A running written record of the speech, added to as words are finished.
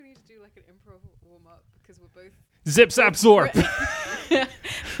like an improv warm up because we're both Zip zap zorp.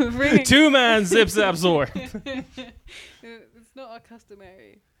 Two-man zip zap zorp. It's not our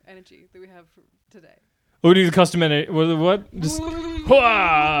customary energy that we have today. What do you custom energy? What? Just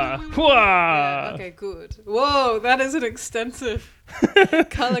hua, hua. Yeah, okay, good. Whoa, that is an extensive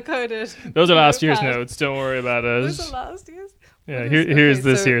color-coded. Those are last year's notes. Don't worry about us. Those are last year's? Yeah, here's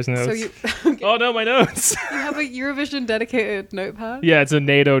this year's notes. So okay. Oh no, my notes. You have a Eurovision dedicated notepad? Yeah, it's a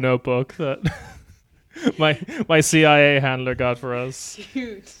NATO notebook that my CIA handler got for us.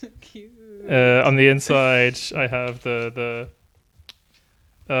 Cute. On the inside, I have the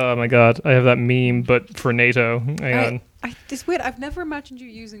oh my god, I have that meme, but for NATO. Hang on. It's weird. I've never imagined you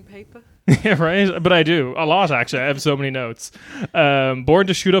using paper. Yeah, right? But I do. A lot, actually. I have so many notes. Born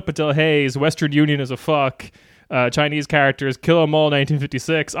to shoot up Adele Hayes. Western Union is a fuck. Chinese characters. Kill 'em all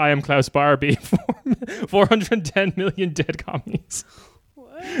 1956. I am Klaus Barbie. 410 million dead commies.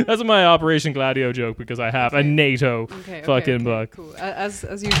 That's my Operation Gladio joke because I have a NATO fucking book. Cool. As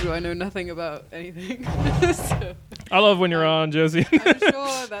usual, I know nothing about anything. So, I love when you're on, Josie. I'm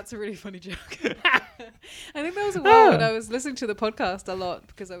sure that's a really funny joke. I think there was a while when I was listening to the podcast a lot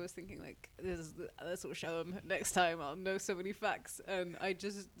because I was thinking like, this will show them next time. I'll know so many facts, and I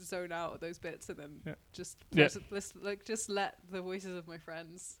just zone out those bits and then just let the voices of my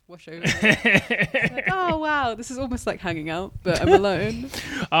friends wash over me. Like, oh wow, this is almost like hanging out, but I'm alone.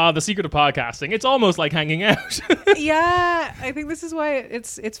 The secret of podcasting. It's almost like hanging out. Yeah, I think this is why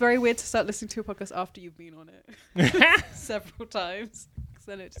it's very weird to start listening to a podcast after you've been on it several times. Because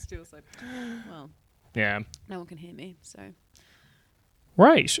then it just feels like, well, yeah, no one can hear me. So,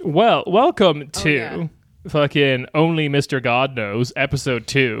 right. Well, welcome to fucking Only Mr. God Knows, episode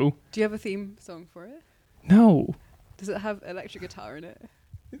 2. Do you have a theme song for it? No. Does it have electric guitar in it?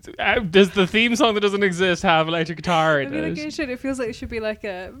 Does the theme song that doesn't exist have electric guitar in it? Like it should. It feels like it should be like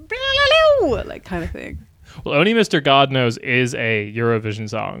a like kind of thing. Well, Only Mr. God Knows is a Eurovision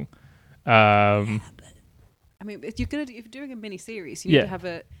song. I mean, if you're doing a mini series, you need to have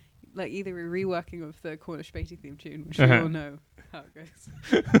a either a reworking of the Cornish Beatty theme tune, which we all know how it goes.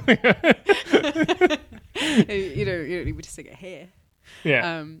 you don't need me to sing it here.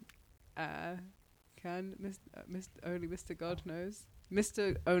 Yeah. Can Only Mr. God Knows?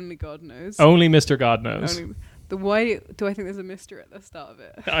 Mr. Only God Knows. Only Mr. God Knows. Why do I think there's a Mr. at the start of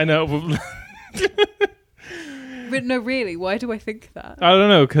it? I know. But no, really, why do I think that? I don't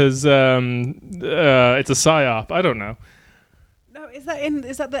know, because it's a psyop. I don't know. No, is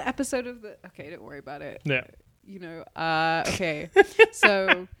that the episode of the... Okay, don't worry about it. Yeah. You know, okay.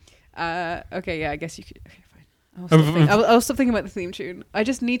 So, okay, yeah, I guess you could... Okay, fine. I'll stop thinking about the theme tune. I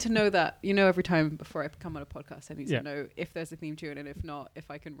just need to know that, every time before I come on a podcast, I need to know if there's a theme tune, and if not,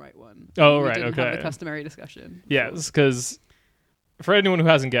 if I can write one. Oh, right, okay. Have the customary discussion. Yes, because for anyone who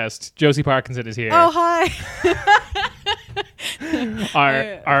hasn't guessed, Josie Parkinson is here. Oh, hi.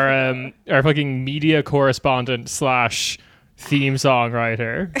 our fucking media correspondent / theme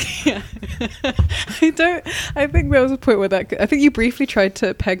songwriter. I think there was a point where I think you briefly tried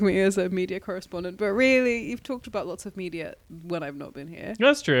to peg me as a media correspondent, but really you've talked about lots of media when I've not been here.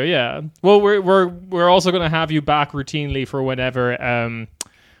 That's true, yeah. Well, we're also going to have you back routinely for whenever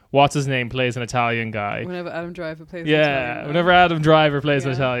what's his name plays an Italian guy. Whenever Adam Driver plays an Italian guy. Whenever Adam Driver plays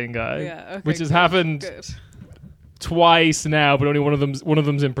an Italian guy. Yeah, okay, which has happened twice now, but only one of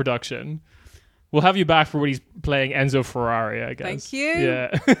them's in production. We'll have you back for when he's playing Enzo Ferrari, I guess. Thank you.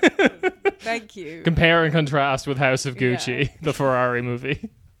 Yeah. Thank you. Compare and contrast with House of Gucci, the Ferrari movie.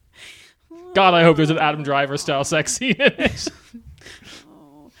 God, I hope there's an Adam Driver style sex scene in it.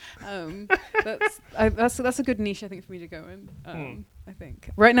 That's a good niche, I think, for me to go in. I think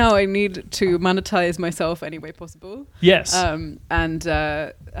right now I need to monetize myself any way possible. Yes. So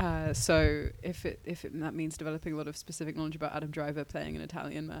if that means developing a lot of specific knowledge about Adam Driver playing an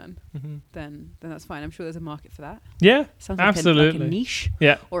Italian man, then that's fine. I'm sure there's a market for that. Yeah, sounds absolutely. Like a niche.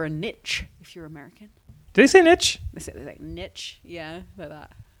 Yeah, or a niche if you're American. Did they say niche? They say like niche. Yeah, like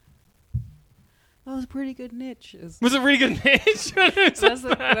that. That was a pretty good niche. Was it a really good niche? that's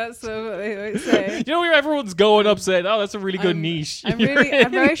what they say. You know where everyone's going up saying, "Oh, that's a really good niche." I'm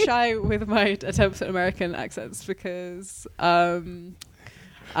very shy with my attempts at American accents because hello,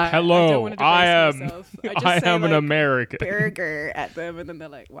 I am an American. Burger at them, and then they're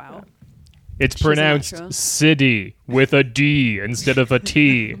like, "Wow." Yeah. It's pronounced city with a D instead of a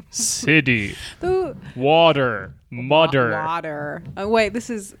T. City. Water. Mudder. Water. Oh, wait,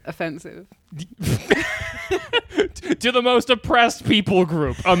 this is offensive. To the most oppressed people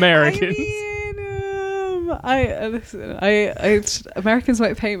group, Americans. I Listen. Americans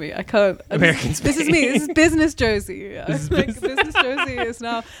might pay me. I can't. This is me. This is business Josie. Business Josie is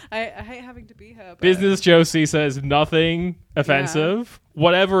now. I hate having to be her. Business Josie says nothing offensive.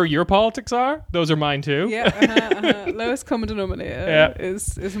 Whatever your politics are, those are mine too. Yeah. Lowest common denominator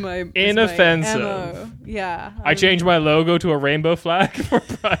is my inoffensive. My MO. Yeah. I changed my logo to a rainbow flag for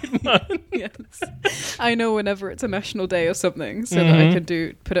Pride Month. Yes. I know whenever it's a national day or something, so that I can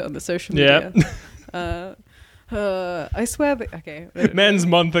put it on the social media. I swear that Men's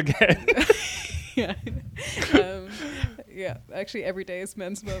Month again. Yeah. Yeah, actually every day is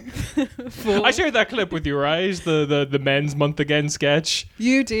Men's Month. I shared that clip with you, right? The Men's Month again sketch.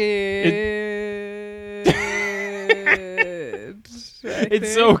 You did.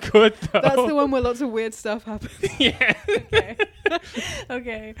 It's so good though. That's the one where lots of weird stuff happens. Yeah.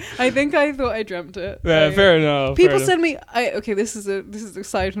 Okay. I think I thought I dreamt it. Yeah, fair enough. People send me. This is a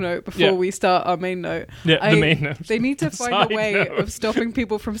side note before we start our main note. Yeah, the main note. They need to find a way of stopping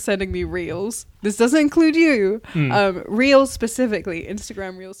people from sending me reels. This doesn't include you. Reels specifically,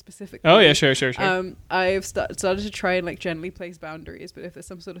 Instagram reels specifically. Oh yeah, sure. I've started to try and gently place boundaries, but if there's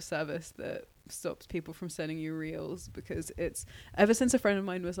some sort of service that stops people from sending you reels, because it's ever since a friend of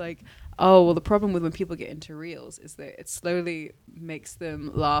mine was like, oh well, the problem with when people get into reels is that it slowly makes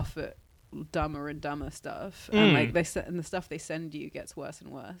them laugh at dumber and dumber stuff, and the stuff they send you gets worse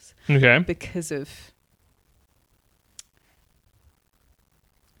and worse. Okay. Because of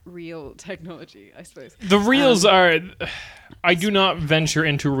real technology, I suppose. The reels are. I do not venture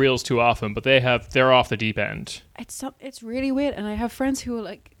into reels too often, but they're off the deep end. It's really weird, and I have friends who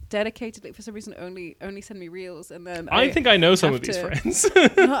are dedicated, for some reason only send me reels, and then I think I know some of these friends.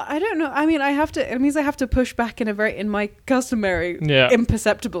 No, I don't know. I mean, it means I have to push back in my customary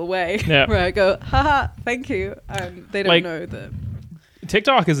imperceptible way, where I go, haha, thank you, and they don't know that.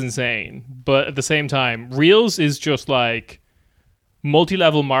 TikTok is insane, but at the same time, reels is just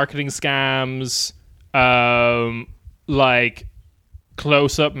multi-level marketing scams,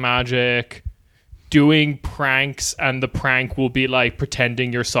 close-up magic, doing pranks, and the prank will be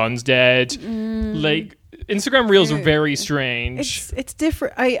pretending your son's dead. Instagram reels are very strange. It's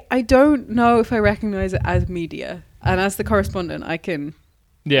different. I don't know if I recognize it as media, and as the correspondent I can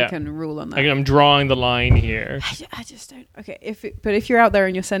rule on that. I'm drawing the line here. I just don't. Okay, if you're out there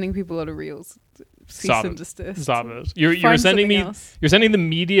and you're sending people a lot of reels, cease and desist. Stop it. You're sending the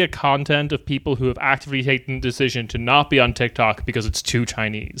media content of people who have actively taken the decision to not be on TikTok because it's too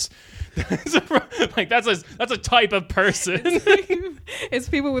Chinese. That's a type of person. It's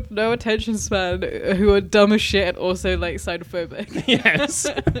people with no attention span who are dumb as shit and also xenophobic. Yes.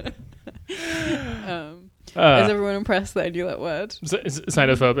 Is everyone impressed that I knew that word?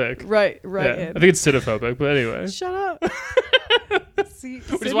 Xenophobic. Right. Yeah. I think it's cinephobic, but anyway. Shut up.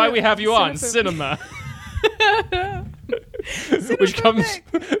 Which is why we have you on cinema. which comes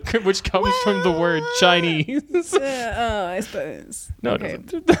from the word Chinese. I suppose. No, okay. It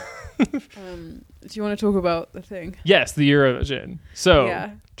doesn't. Do you want to talk about the thing? Yes, the Eurovision.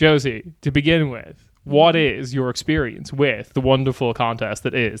 So, Josie, to begin with, what is your experience with the wonderful contest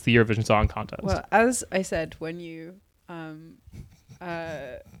that is the Eurovision Song Contest? Well, as I said, when you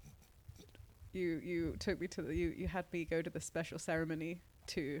took me to you had me go to the special ceremony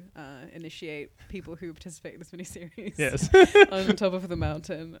to initiate people who participate in this miniseries. Yes. On top of the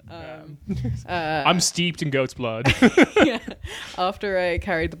mountain. I'm steeped in goat's blood. Yeah. After I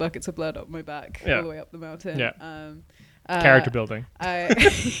carried the buckets of blood up my back all the way up the mountain. Yeah. Character building. I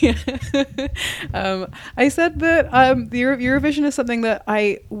said that the Eurovision is something that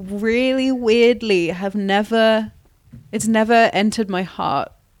I really weirdly have never entered my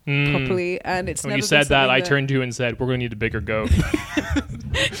heart properly, and it's when never you said that, I that turned to you and said, we're going to need a bigger goat.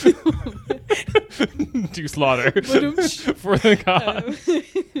 To slaughter for the cause.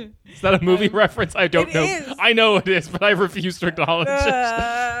 Is that a movie reference? I don't know. Is. I know it is, but I refuse to acknowledge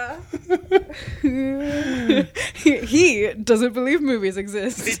it. He doesn't believe movies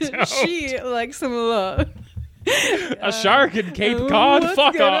exist. She likes them a lot. A shark in Cape Cod?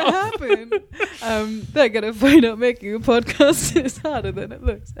 Fuck off. Happen? They're gonna find out making a podcast is harder than it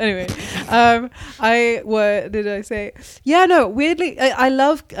looks. Anyway, what did I say? Yeah, no. Weirdly, I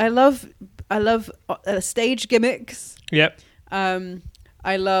love stage gimmicks. Yep.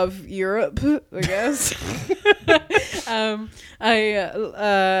 I love Europe, I guess.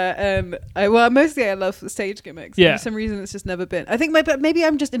 Mostly I love stage gimmicks. Yeah. For some reason, it's just never been. I think maybe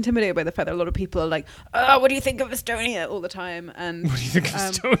I'm just intimidated by the fact that a lot of people are like, what do you think of Estonia all the time? And what do you think of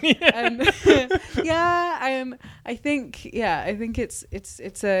Estonia? And I think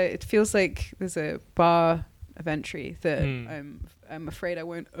it feels like there's a bar of entry that I'm afraid I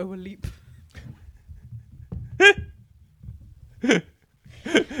won't overleap.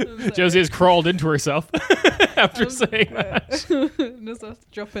 Josie has crawled into herself after saying that. Just have to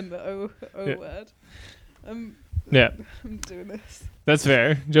drop in the O word. Yeah. I'm doing this. That's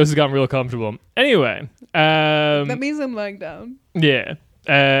fair. Josie's gotten real comfortable. Anyway. That means I'm lying down. Yeah.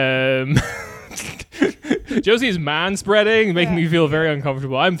 Josie's man-spreading, making me feel very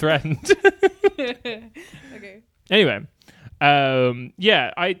uncomfortable. I'm threatened. Okay. Anyway.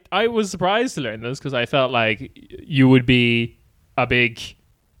 Yeah, I was surprised to learn this because I felt like you would be a big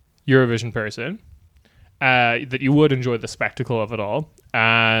Eurovision person, that you would enjoy the spectacle of it all.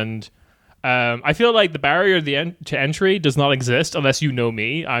 And I feel like the barrier to entry does not exist unless you know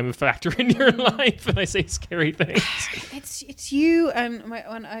me. I'm a factor in your life, and I say scary things. It's you and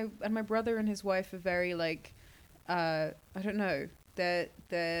my brother and his wife are very like I don't know.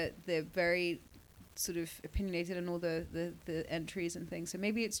 They're very sort of opinionated in all the entries and things. So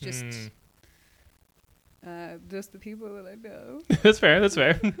maybe it's just the people that I know. That's fair.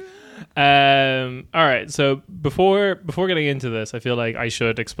 All right. So before getting into this, I feel like I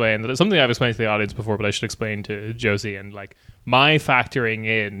should explain that it's something I've explained to the audience before, but I should explain to Josie and like my factoring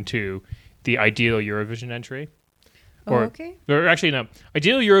into the ideal Eurovision entry. Okay. Or actually, no.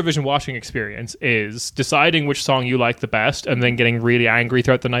 Ideal Eurovision watching experience is deciding which song you like the best and then getting really angry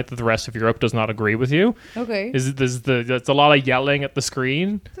throughout the night that the rest of Europe does not agree with you. Okay. That's a lot of yelling at the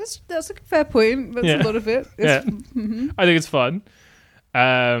screen. That's a fair point. That's a lot of it. I think it's fun.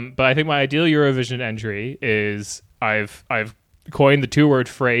 But I think my ideal Eurovision entry is I've coined the 2-word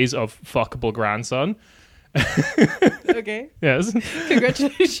phrase of fuckable grandson. Okay. Yes.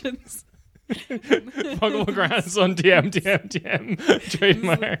 Congratulations. Fuckable grandson, TM.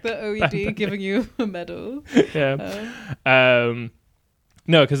 Trademark. The OED giving you a medal. Yeah. No,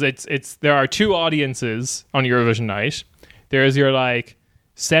 because there are 2 audiences on Eurovision night. There's your like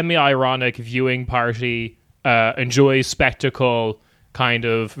semi-ironic viewing party, enjoy spectacle kind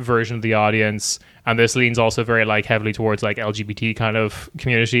of version of the audience, and this leans also very like heavily towards like LGBT kind of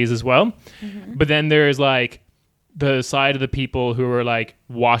communities as well. Mm-hmm. But then there's like the side of the people who are like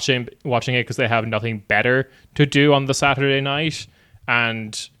watching it because they have nothing better to do on the Saturday night,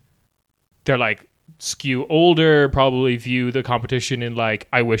 and they're like skew older, probably view the competition in like,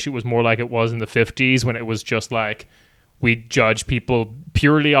 I wish it was more like it was in the 50s when it was just like we judge people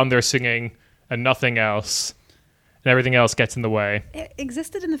purely on their singing and nothing else, and everything else gets in the way. It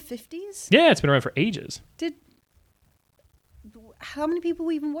existed in the 50s? Yeah, it's been around for ages. How many people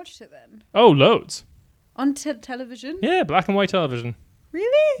even watched it then? Oh, loads. On television? Yeah, black and white television.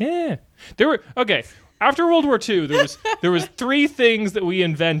 Really? Yeah. After World War II, there was 3 things that we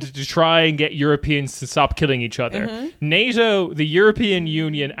invented to try and get Europeans to stop killing each other. Uh-huh. NATO, the European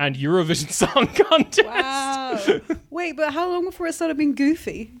Union, and Eurovision Song Contest. Wow. Wait, but how long before it started being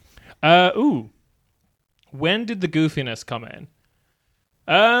goofy? When did the goofiness come in?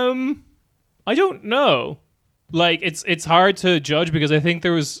 I don't know. Like, it's hard to judge because I think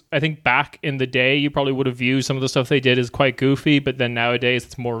back in the day you probably would have viewed some of the stuff they did as quite goofy, but then nowadays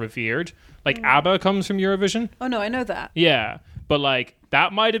it's more revered. Like ABBA comes from Eurovision. Oh no, I know that. Yeah, but like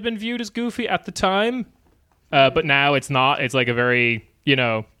that might have been viewed as goofy at the time, but now it's not. It's like a very,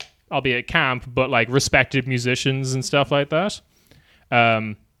 albeit camp, but like respected musicians and stuff like that.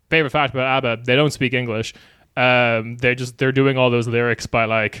 Favorite fact about ABBA, they don't speak English. They're doing all those lyrics by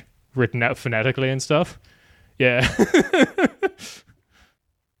like written out phonetically and stuff. Yeah.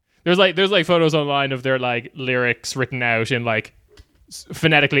 there's like photos online of their like lyrics written out in like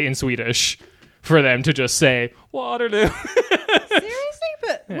phonetically in Swedish for them to just say Waterloo. Seriously?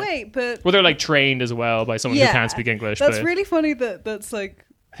 But wait, but well, they're like trained as well by someone who can't speak English. That's really funny that's like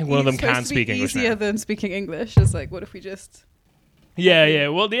I think one of them can speak English easier now. Than speaking English. It's like, what if we just Yeah.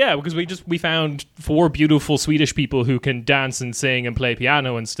 Well, yeah, because we found 4 beautiful Swedish people who can dance and sing and play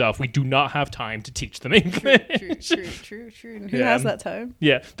piano and stuff. We do not have time to teach them English. True. And who has that time?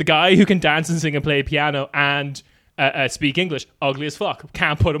 Yeah, the guy who can dance and sing and play piano and speak English, ugly as fuck.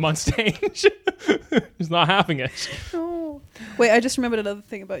 Can't put him on stage. He's not having it. Oh. Wait, I just remembered another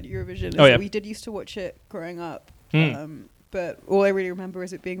thing about Eurovision. We did used to watch it growing up. But all I really remember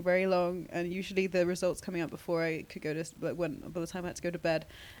is it being very long, and usually the results coming out before I could go to by the time I had to go to bed,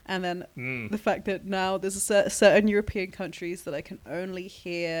 and then the fact that now there's certain European countries that I can only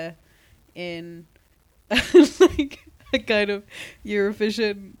hear in like a kind of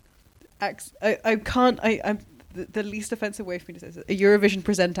Eurovision accent. I'm the least offensive way for me to say this, a Eurovision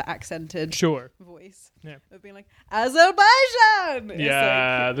presenter accented voice. Yeah. Of being like, Azerbaijan!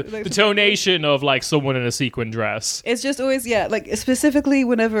 Yeah, like, the tonation of like someone in a sequin dress. It's just always, like specifically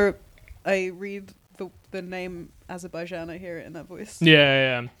whenever I read the name Azerbaijan, I hear it in that voice.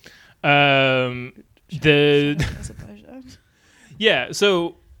 Yeah. Azerbaijan. Yeah,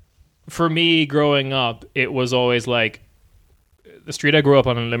 so for me growing up, it was always like the street I grew up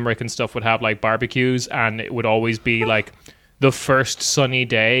on in Limerick and stuff would have like barbecues, and it would always be like the first sunny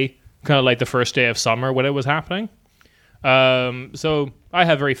day, kind of like the first day of summer when it was happening. So I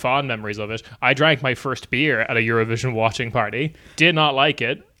have very fond memories of it. I drank my first beer at a Eurovision watching party. Did not like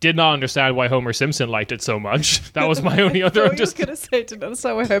it. Did not understand why Homer Simpson liked it so much. That was my only other. I was going to say, didn't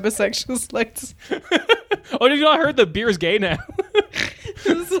understand why homosexuals liked. Oh, did you not heard that beer's gay now?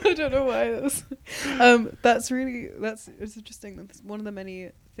 I don't know why. That's it's interesting. That's one of the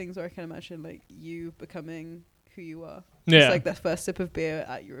many things where I can imagine like you becoming who you are. Yeah. It's like the first sip of beer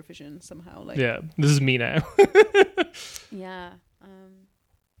at Eurovision somehow. Like yeah, this is me now. yeah.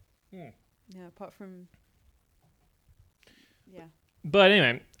 Yeah. Apart from. Yeah. But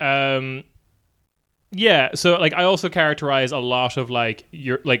anyway, yeah. So like, I also characterize a lot of like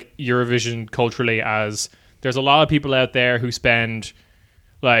Eurovision culturally as there's a lot of people out there who spend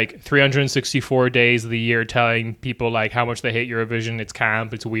like 364 days of the year telling people like how much they hate Eurovision, it's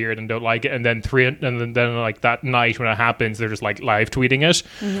camp, it's weird, and don't like it, and then then like that night when it happens, they're just like live tweeting it,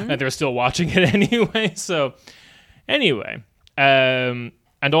 and they're still watching it anyway. So anyway, and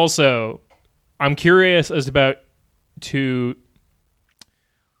also I'm curious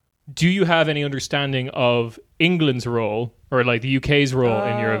do you have any understanding of England's role or like the UK's role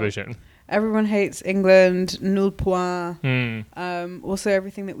in Eurovision? Everyone hates England. Nul point. Also,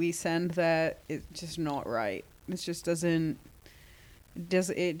 everything that we send there is just not right. It just doesn't.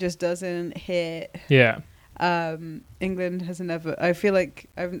 It just doesn't hit. Yeah. England has never. I feel like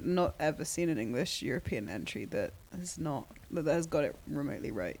I've not ever seen an English European entry that has got it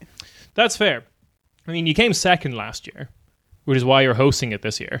remotely right. That's fair. I mean, you came second last year, which is why you're hosting it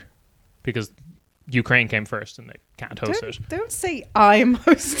this year, because Ukraine came first and they can't host it. Don't say I'm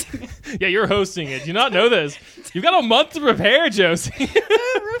hosting it. Yeah, you're hosting it. Do you not know this? You've got a month to prepare, Josie.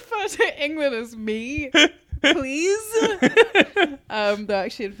 Don't refer to England as me, please. Though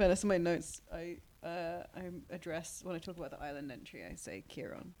actually, in fairness, in my notes, I address when I talk about the island entry, I say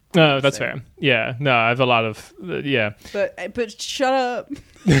Kieran. Oh, that's fair. Yeah, no, I have a lot of yeah. But shut up.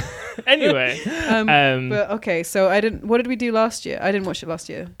 Anyway, but okay, so I didn't. What did we do last year? I didn't watch it last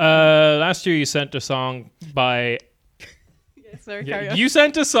year. Last year you sent a song by. Sorry, carry on. You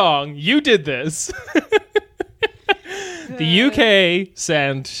sent a song. You did this. The UK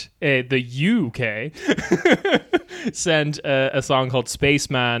sent sent a song called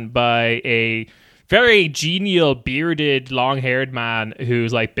Spaceman by a very genial, bearded, long-haired man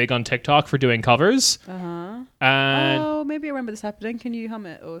who's like big on TikTok for doing covers. And maybe I remember this happening. Can you hum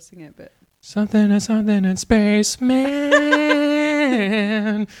it or sing it a bit? Something in Spaceman.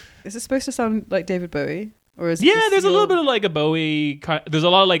 Is it supposed to sound like David Bowie? Or is there's a little bit of like a Bowie there's a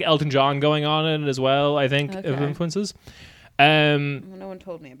lot of like Elton John going on in it as well, I think, of influences. No one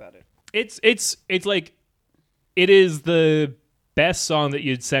told me about it. It's like it is the best song that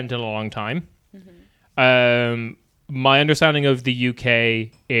you'd sent in a long time. My understanding of the UK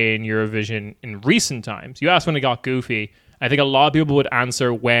in Eurovision in recent times, you asked when it got goofy. I think a lot of people would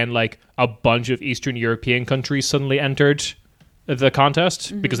answer when like a bunch of Eastern European countries suddenly entered the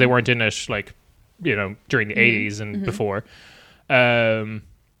contest because they weren't in it like, you know, during the 80s and before. And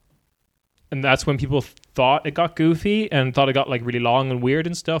that's when people thought it got goofy and thought it got like really long and weird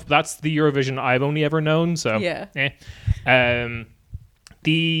and stuff. But that's the Eurovision I've only ever known. So yeah.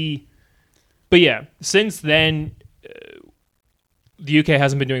 But yeah, since then, the UK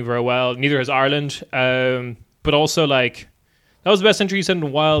hasn't been doing very well. Neither has Ireland. But also like, that was the best entry you sent in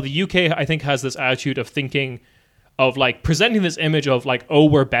a while. The UK, I think, has this attitude of thinking of like presenting this image of like, oh,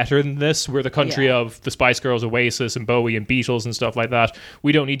 we're better than this. We're the country of the Spice Girls, Oasis, and Bowie, and Beatles, and stuff like that.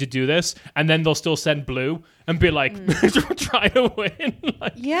 We don't need to do this. And then they'll still send Blue and be like, try to win.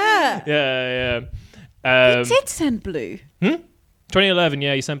 Like, yeah. Yeah. You did send Blue. 2011,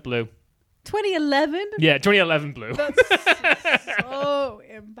 yeah, you sent Blue. 2011? Yeah, 2011 Blue. That's so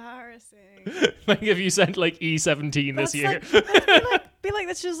embarrassing. Like if you sent like E17 this year. Be like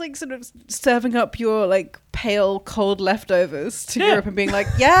that's just like sort of serving up your like pale cold leftovers to Europe and being like,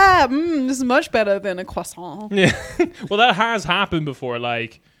 yeah, this is much better than a croissant. Yeah. Well, that has happened before.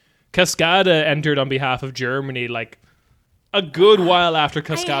 Like Cascada entered on behalf of Germany like a good while after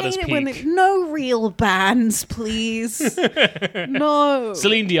Cascada's peak. When no real bands, please. No.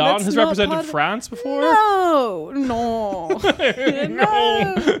 Celine Dion has represented France before? No,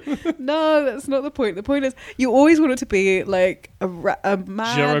 that's not the point. The point is, you always want it to be like a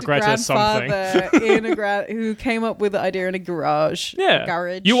mad grandfather who came up with the idea in a garage. Yeah.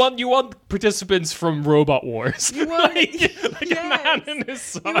 Garage. You want participants from Robot Wars. You want a man and his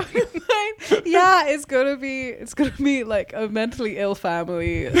son. Yeah, it's gonna be like a mentally ill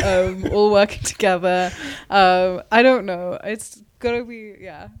family, all working together. I don't know. It's gonna be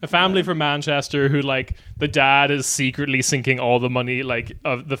a family from Manchester who like the dad is secretly sinking all the money like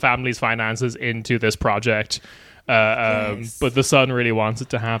of the family's finances into this project, Yes. but the son really wants it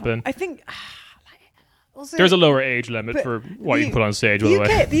to happen. I think. Also, There's a lower age limit for what you can put on stage, by the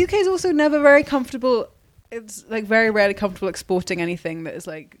way. The UK is also never very comfortable. It's like very rarely comfortable exporting anything that is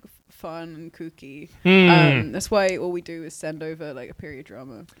like fun and kooky. That's why all we do is send over like a period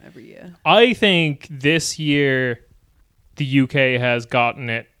drama every year. I think this year the UK has gotten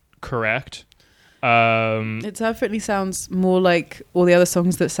it correct. It definitely sounds more like all the other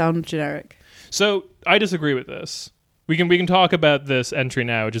songs that sound generic. So I disagree with this. We can talk about this entry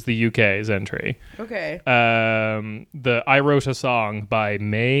now, which is the UK's entry. Okay. I Wrote a Song by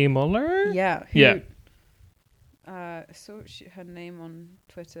Mae Muller. Yeah. Yeah. I saw her name on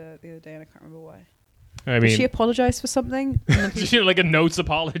Twitter the other day and I can't remember why. I mean, did she apologize for something? Did she do like a notes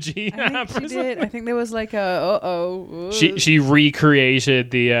apology? I think she did. I think there was like a She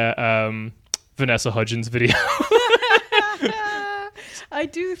recreated the Vanessa Hudgens video. I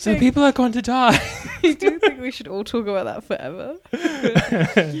do think So people are going to die. I do think we should all talk about that forever.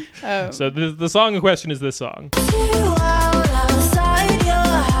 So the song in question is this song.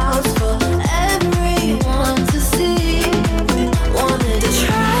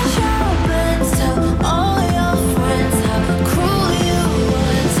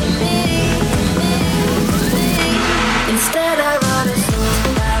 Instead I wrote a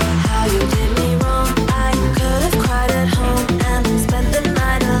song about how you did me wrong. I could have cried at home and spent the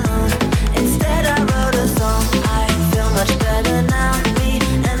night alone. Instead I wrote a song. I feel much better now. Me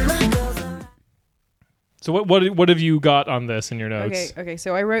and my girls are... So what have you got on this in your notes? Okay.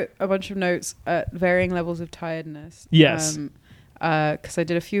 So I wrote a bunch of notes at varying levels of tiredness. Yes. Because I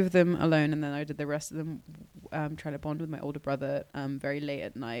did a few of them alone, and then I did the rest of them trying to bond with my older brother very late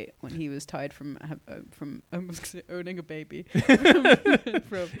at night when he was tired from owning a baby.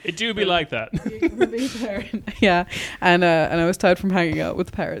 It do be like that. Being a parent. Yeah, and I was tired from hanging out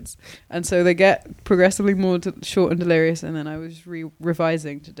with parents, and so they get progressively more short and delirious. And then I was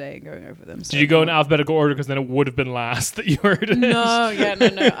revising today and going over them. So Did you go in alphabetical order because then it would have been last that you heard it?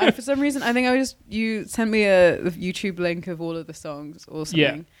 No. For some reason, I think you sent me a YouTube link of all of the songs or something,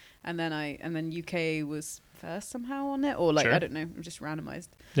 Yeah. and then UK was first somehow on it, or like Sure. I don't know, just randomized.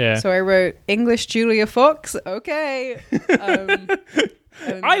 Yeah. So I wrote English Julia Fox. Okay.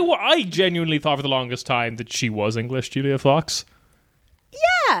 I genuinely thought for the longest time that she was English Julia Fox.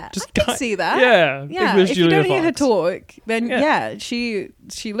 Yeah, I can see that. Yeah. English If Julia you don't hear her Fox. talk, then Yeah. she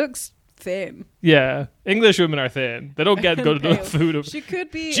looks thin. Yeah. English women are thin. They don't get good Pale. enough food. She could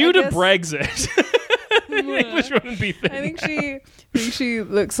be Due I to guess- Brexit. English women be thin. I think she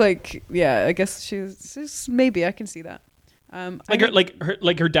looks like, yeah, I guess she's maybe I can see that.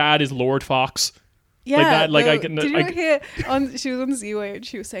 Her dad is Lord Fox. Yeah, like that, like I can- Did you I- not hear she was on Z-Way and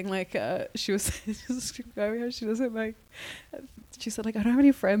she was saying like she was describing how she doesn't like. She said like I don't have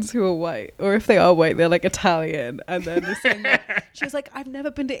any friends who are white, or if they are white, they're like Italian. And then just saying that, she was like, I've never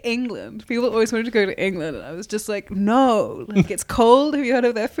been to England. People always wanted to go to England, and I was just like, no, like it's cold. Have you heard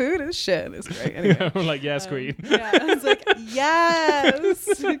of their food? It's shit. And it's great. Anyway. I'm like, yes, queen. Yeah, I was like,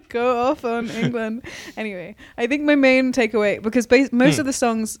 yes, go off on England. Anyway, I think my main takeaway, because most of the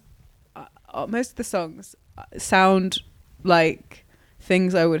songs sound like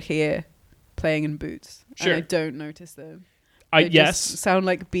things I would hear playing in Boots. Sure. And I don't notice them. Yes. Just sound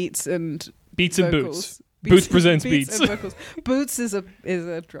like beats and Beats and vocals. Boots. Boots presents Beats. and vocals. Boots is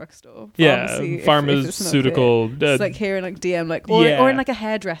a drugstore. Yeah, Pharmacy, if pharmaceutical. it's not it. It's like here in like DM, like or in like a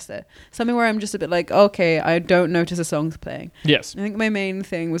hairdresser, something where I'm just a bit like, okay, I don't notice a song's playing. Yes. I think my main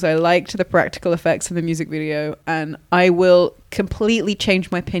thing was I liked the practical effects in the music video, and I will completely change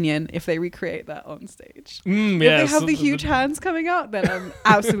my opinion if they recreate that on stage. If they have the huge hands coming out, then I'm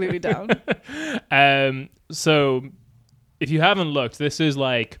absolutely down. So if you haven't looked, this is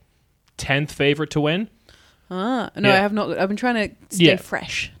like 10th favorite to win. No, Yeah. I have not. I've been trying to stay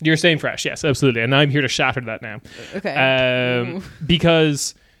fresh. You're staying fresh, yes, absolutely. And I'm here to shatter that now. Okay.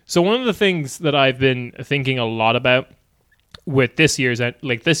 Because so one of the things that I've been thinking a lot about with this year's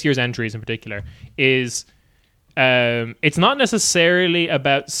entries in particular is it's not necessarily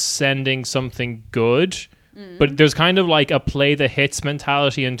about sending something good, but there's kind of like a play the hits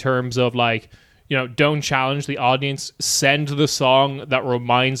mentality in terms of like, you know, don't challenge the audience, send the song that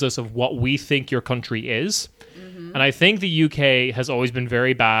reminds us of what we think your country is. And I think the UK has always been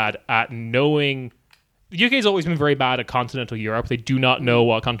very bad at knowing the UK's always been very bad at continental Europe. They do not know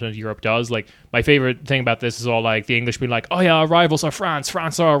what continental Europe does. Like, my favorite thing about this is all like the English being like, oh yeah, our rivals are France.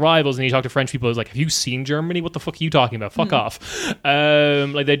 France are our rivals. And you talk to French people, it's like, have you seen Germany? What the fuck are you talking about? Fuck off.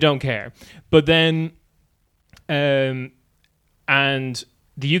 Like, they don't care. But then, and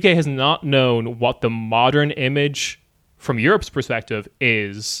the UK has not known what the modern image from Europe's perspective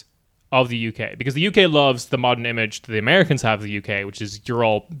is of the UK, because the UK loves the modern image that the Americans have of the UK, which is you're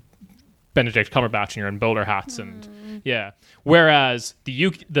all Benedict Cumberbatch and you're in bowler hats and yeah. Whereas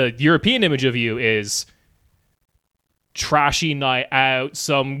the European image of you is trashy night out,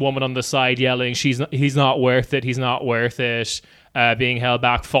 some woman on the side yelling, he's not worth it, he's not worth it, being held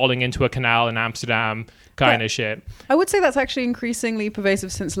back, falling into a canal in Amsterdam, kind of shit. I would say that's actually increasingly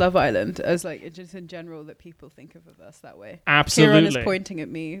pervasive since Love Island, as like just in general that people think of us that way. Absolutely. Kieran is pointing at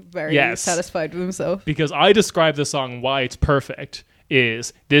me, very satisfied with himself. Because I describe the song why it's perfect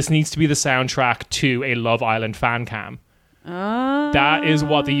is this needs to be the soundtrack to a Love Island fan cam. That is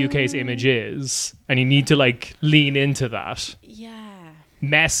what the UK's image is, and you need to like lean into that. Yeah.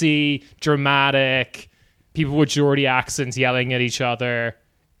 Messy, dramatic, people with Geordie accents yelling at each other,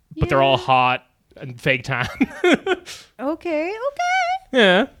 but they're all hot and fake tan. Okay.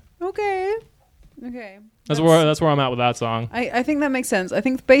 Yeah. Okay. That's where I'm at with that song. I think that makes sense. I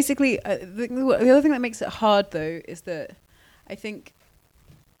think basically the other thing that makes it hard though is that I think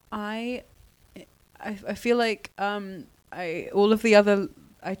I feel like I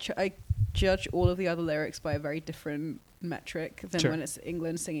judge all of the other lyrics by a very different metric than when it's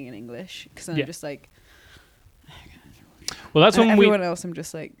England singing in English, because I'm just like, well, that's when everyone else I'm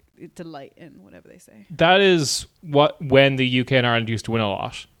just like delight in whatever they say. That is when the UK and Ireland used to win a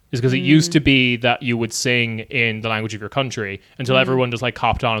lot, is because it used to be that you would sing in the language of your country until everyone just like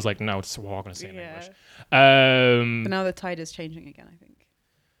copped on. It's like, no, we're all going to sing in English. But now the tide is changing again, I think.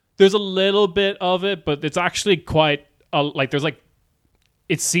 There's a little bit of it, but it's actually quite there's like,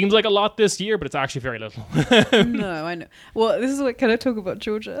 it seems like a lot this year, but it's actually very little. No, I know. Well, this is what, can I talk about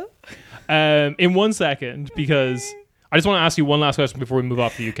Georgia? In 1 second, because I just want to ask you one last question before we move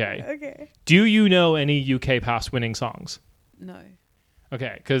off the UK. Okay. Do you know any UK past winning songs? No.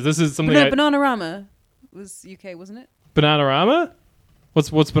 Okay, because this is something. Bananarama was UK, wasn't it? Bananarama? What's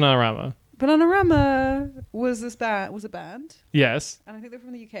Bananarama? Bananarama was a band. Yes. And I think they're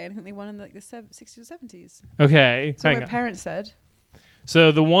from the UK, and I think they won in like the 60s or 70s. Okay. So my parents said.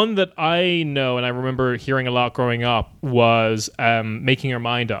 So the one that I know and I remember hearing a lot growing up was Making Your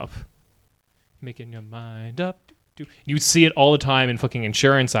Mind Up. Making Your Mind Up. You'd see it all the time in fucking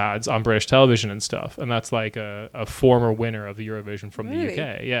insurance ads on British television and stuff. And that's like a former winner of the Eurovision from the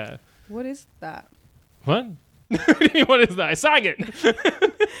UK. Yeah. What is that? What? What is that? I sang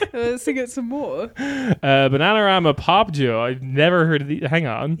it. Sing it some more. Bananarama pop duo. I've never heard of the. Hang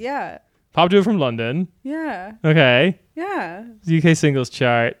on. Yeah. Pop duo from London. Yeah. Okay. Yeah. UK singles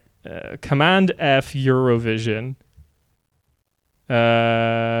chart. Command F Eurovision.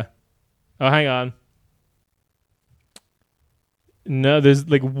 Oh, hang on. No, there's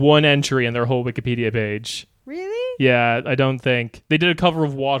like one entry in their whole Wikipedia page. Really? Yeah, I don't think. They did a cover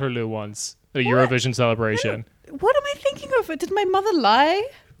of Waterloo once. A Eurovision celebration. What am I thinking of? Did my mother lie?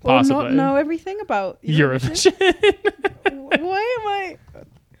 Possibly. Or not know everything about Eurovision? What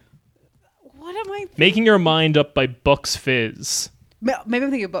am I Making Your Mind Up by Bucks Fizz. Maybe I'm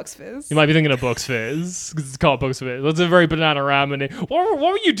thinking of Bucks Fizz. You might be thinking of Bucks Fizz, because it's called Bucks Fizz. That's a very Bananarama name. What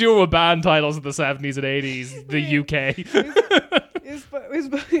were you doing with band titles in the 70s and 80s? The UK. Is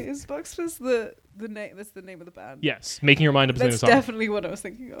Bucks Fizz the name? That's the name of the band. Yes, Making Your Mind Up is the name of the That's song. definitely what I was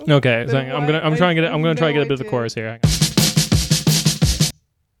thinking of. Okay, so I'm gonna try and get a bit of the chorus here. Hang on.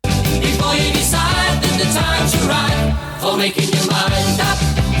 Before you decide that the time's right for making your mind up,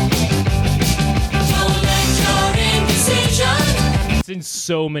 don't let your indecision. It's in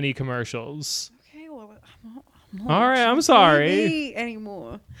so many commercials. Okay, well, I'm not All right, I'm sorry.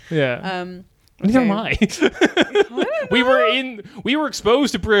 anymore. Yeah. Okay. Neither am I. We were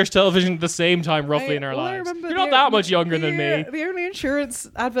exposed to British television at the same time, roughly in our lives. You're not that much younger than me. The only insurance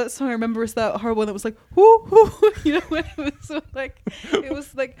advert song I remember is that horrible one that was like, whoo, whoo, you know, when it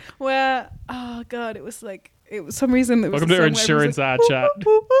was like where, oh god, it was some reason. Welcome to our insurance ad chat.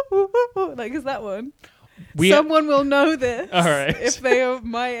 Like, is that one? Someone will know this. All right. If they are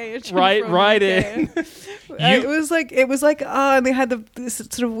my age. Right in. It was like, and they had this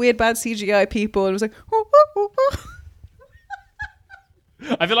sort of weird bad CGI people, and it was like,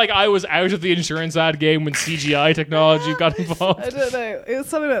 I feel like I was out of the insurance ad game when CGI technology got involved. I don't know. It was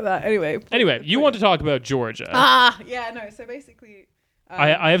something like that. Anyway, you want to talk about Georgia. Yeah, no. So basically...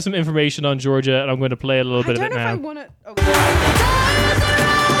 I have some information on Georgia, and I'm going to play a little bit of it now. I don't know if I want to...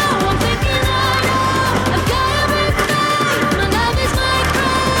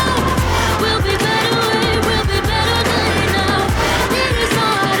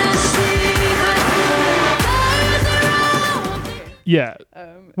 Yeah.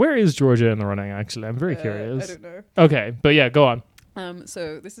 Um, Where is Georgia in the running, actually? I'm very curious. I don't know. Okay, but yeah, go on.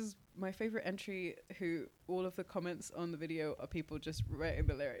 So this is my favorite entry. Who all of the comments on the video are people just writing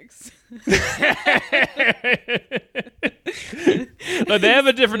the lyrics. Like, they have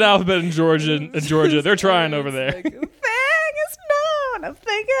a different alphabet in Georgia. They're trying over there. Like, thing is known. I'm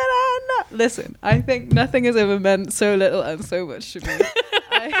thinking I know. Listen, I think nothing has ever meant so little and so much to me.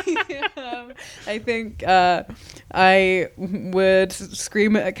 I think I would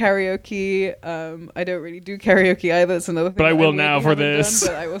scream it at karaoke. I don't really do karaoke either. It's another thing. But I will really now for haven't this.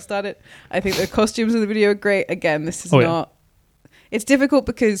 done, but I will start it. I think the costumes in the video are great. Again, this is Oh, yeah. not. It's difficult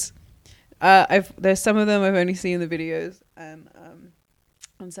because there's some of them I've only seen the videos, and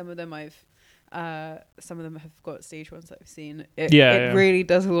some of them have got stage ones that I've seen. It really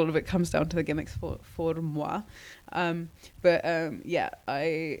does, a lot of it comes down to the gimmicks for moi. I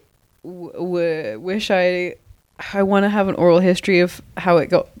wish I want to have an oral history of how it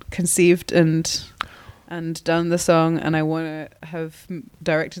got conceived and done the song, and I want to have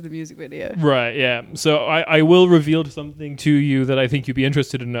directed the music video. Right, yeah. So I will reveal something to you that I think you'd be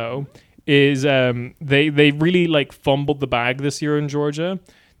interested to know. Is they really like fumbled the bag this year in Georgia.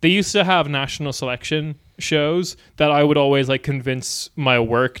 They used to have national selection shows that I would always like convince my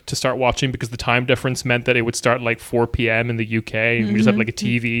work to start watching because the time difference meant that it would start like 4 p.m. in the UK and we just have like a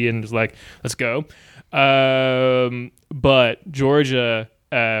TV and just like, let's go. But Georgia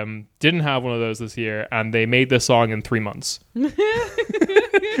didn't have one of those this year, and they made this song in 3 months.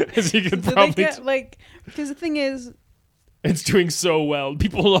 As you could probably because the thing is, it's doing so well.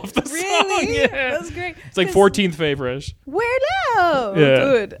 People love the song. Yeah. That's great. It's like 14th favorite. Weirdo. Yeah.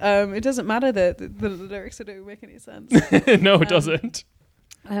 Good. It doesn't matter that the lyrics don't make any sense. No, it doesn't.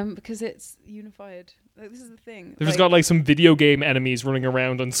 Because it's unified. Like, this is the thing. They've just got like some video game enemies running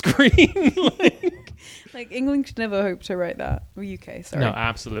around on screen. Like England should never hope to write that. Or UK, sorry. No,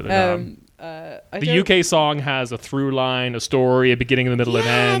 absolutely not. The UK song has a through line, a story, a beginning, a middle, and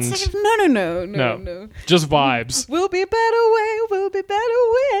end. No. Just vibes. We'll be better way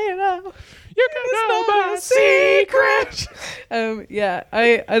now. You can know my secret.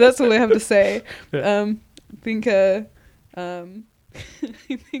 I that's all I have to say. Yeah. I think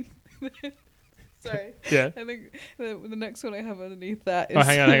sorry. Yeah. I think the next one I have underneath that is. Oh,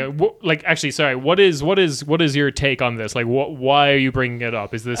 hang on. What is your take on this? Like, why are you bringing it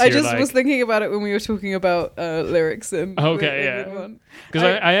up? Is this? I just was thinking about it when we were talking about lyrics and. Okay, yeah. Because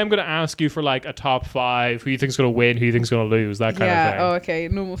I am going to ask you for like a top 5, who you think's going to win, who you think's going to lose, that kind of thing. Oh, okay,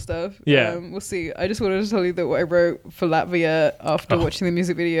 normal stuff. Yeah. We'll see. I just wanted to tell you that what I wrote for Latvia after watching the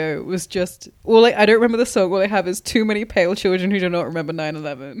music video was just I don't remember the song. All I have is too many pale children who do not remember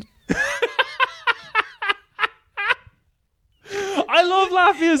 9/11. I love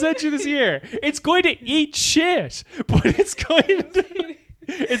Latvia's entry this year. It's going to eat shit, but it's going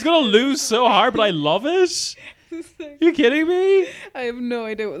to lose so hard, but I love it. You kidding me? I have no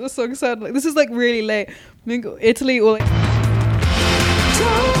idea what the song sounded like. This is like really late. I think Italy or like. Don't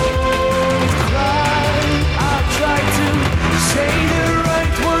cry. I'll try to say the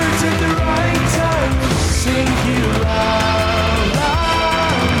right words at the right time. Sing you loud.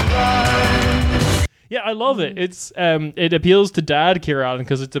 Yeah, I love it. It's it appeals to Dad Kieran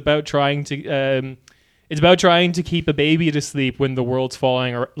because it's about trying to keep a baby to sleep when the world's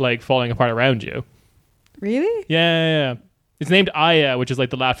falling apart around you. Really? Yeah. It's named Aya, which is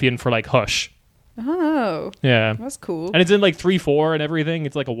like the Latvian for like hush. Oh. Yeah. That's cool. And it's in like 3/4 and everything.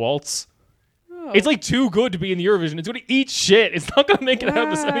 It's like a waltz. Oh. It's like too good to be in the Eurovision. It's going to eat shit. It's not going to make it out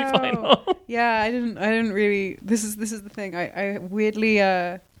of the semi-final. Yeah, I didn't really. This is the thing. I weirdly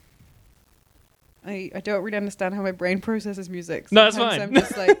I don't really understand how my brain processes music. No, that's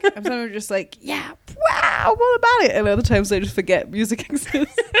Sometimes fine. I'm sometimes just like, yeah, wow, what about it? And other times I just forget music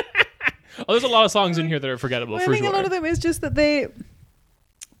exists. Oh, there's a lot of songs in here that are forgettable I for think sure. a lot of them is just that they.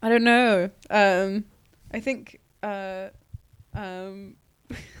 I don't know. I think. I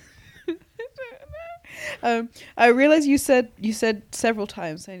realize you said several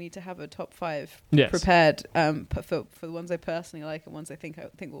times I need to have a top 5 prepared for the ones I personally like and ones I think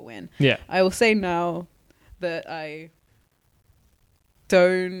will win. Yeah. I will say now that I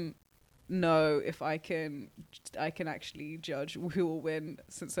don't know if I can actually judge who will win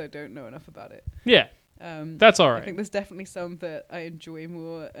since I don't know enough about it. Yeah. That's all right. I think there's definitely some that I enjoy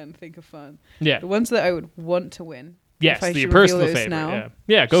more and think are fun. Yeah. The ones that I would want to win. Yes, if I the should personal reveal those favorite. now.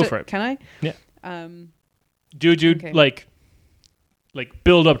 Yeah, go for it. Can I? Yeah. Do okay. like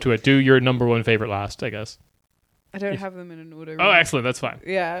build up to it. Do your number 1 favorite last, I guess. I don't have them in an order. Oh, excellent. That's fine.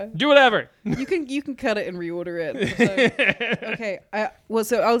 Yeah. Do whatever. You can cut it and reorder it. So, okay.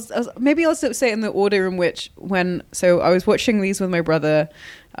 So I was maybe I'll say it in the order in which I was watching these with my brother.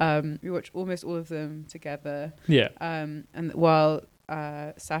 We watched almost all of them together. Yeah. And while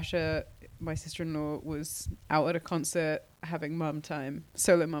Sasha, my sister-in-law, was out at a concert having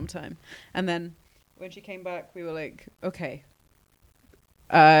solo mum time, and then when she came back, we were like, okay.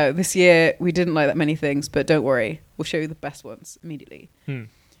 This year we didn't like that many things, but don't worry, we'll show you the best ones immediately. I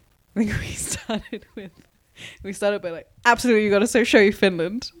think we started by like, absolutely, you got to show you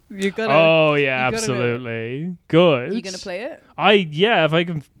Finland. You got to. Oh yeah, absolutely. Good. Are you gonna play it? If I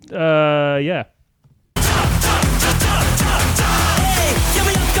can. Yeah. Ja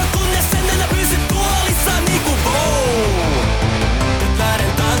mä jatkan kunnes sen enää pysyt tuolissa niinku boom. Nyt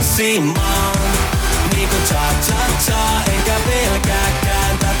lähden tanssimaan niinku cha-cha-cha. Enkä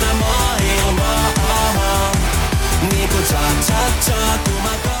pelkääkään tätä maailmaa. Niinku cha-cha-cha, kun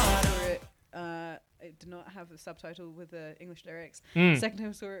mä kaadan. It did not have the subtitle with the English lyrics. Mm. Second time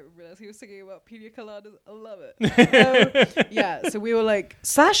I saw it, I realized he was singing about pina coladas. I love it. Yeah, so we were like,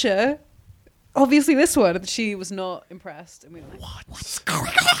 Sasha, obviously this one. And she was not impressed. And we were like, what's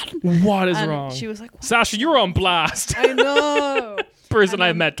going on? What is and wrong? She was like, what? Sasha, you're on blast. I know. Person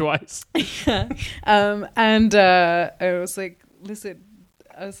I've met twice. And I was like, listen,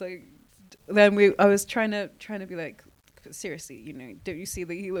 I was like, then I was trying to be like, seriously, you know, don't you see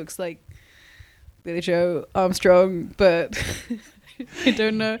that he looks like Billy Joe Armstrong, but I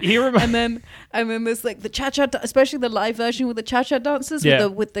don't know. And then there's like the cha-cha, especially the live version with the cha-cha dancers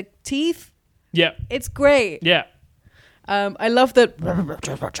with the teeth. Yeah. It's great. Yeah. I love that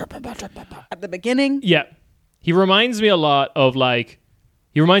at the beginning. Yeah. He reminds me a lot of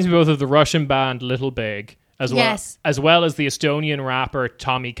both of the Russian band Little Big as well as the Estonian rapper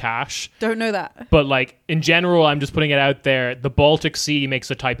Tommy Cash. Don't know that. But like in general, I'm just putting it out there. The Baltic Sea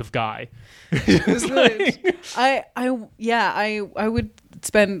makes a type of guy. I would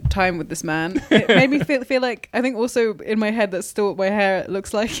spend time with this man. It made me feel like, I think also in my head that's still what my hair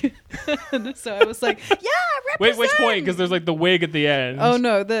looks like. So I was like, yeah, represent. Wait, which point? Because there's like the wig at the end. Oh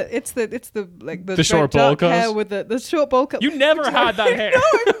no, it's the short dark bowl hair cut with the short bowl cut. You never had that hair. No,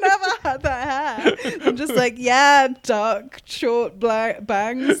 I've never had that hair. I'm just like, yeah, dark short black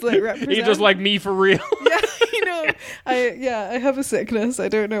bangs, like represent. You're just like me for real. Yeah, you know, I have a sickness. I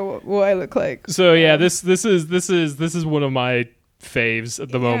don't know what I look like. So yeah, this is one of my faves at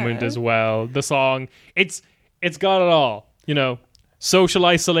the moment as well. The song, it's got it all, you know. Social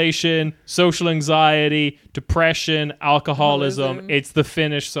isolation, social anxiety, depression, alcoholism. It's the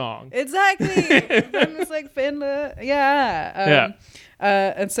Finnish song. Exactly. It's like Finland. Yeah.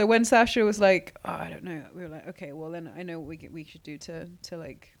 And so when Sasha was like, oh, I don't know, we were like, okay, well then I know what we should do to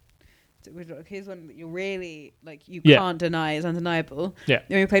here's one that you really like, you can't deny, is undeniable. Yeah.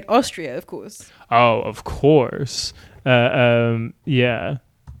 Then we played Austria, of course. Oh, of course. Yeah.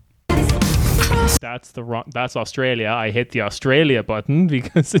 That's Australia. I hit the Australia button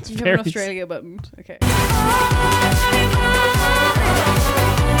because it's very... You have an Australia button. Okay.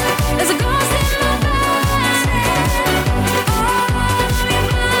 This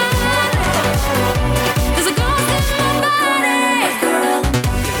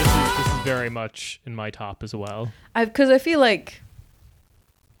is very much in my top as well. Because I feel like,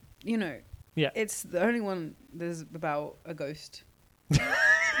 you know, it's the only one that's about a ghost.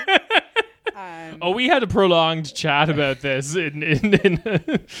 We had a prolonged chat about this.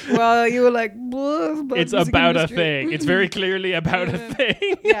 Well, you were like, it's about a thing. It's very clearly about a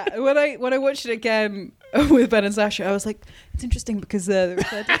thing. Yeah. When I watched it again with Ben and Sasha, I was like, it's interesting because they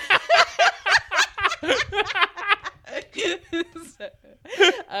referred to.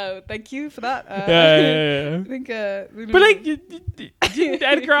 Thank you for that. I think. But like, didn't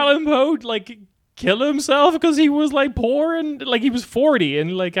Edgar Allan Poe like kill himself because he was like poor and like he was 40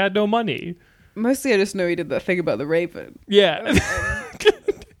 and like had no money? Mostly, I just know he did that thing about the raven. Yeah.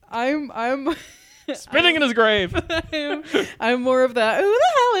 I'm spinning in his grave. I'm more of that. Who the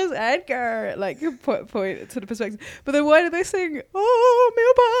hell is Edgar? Like point to the perspective. But then why did they sing "Oh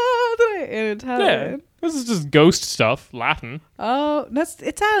mio padre" in Italian? Yeah, this is just ghost stuff. Latin. Oh, that's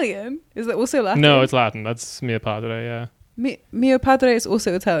Italian. Is that also Latin? No, it's Latin. That's mio padre. Yeah. Mio padre is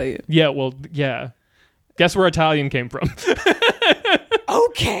also Italian. Yeah. Well, yeah. Guess where Italian came from?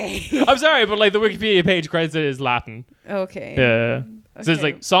 Okay. I'm sorry, but like the Wikipedia page credits it as Latin. Okay. Yeah. Okay. So it's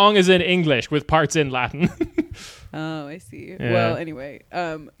like song is in English with parts in Latin. Oh, I see. Yeah. Well, anyway,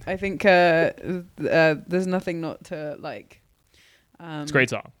 I think there's nothing not to like. It's a great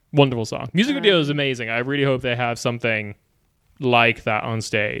song. Wonderful song. Music video is amazing. I really hope they have something like that on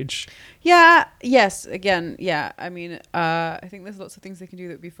stage. Yeah. Yes. Again. Yeah. I mean, I think there's lots of things they can do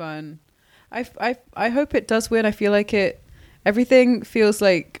that would be fun. I hope it does win. I feel like everything feels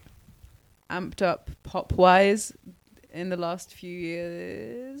like amped up pop wise in the last few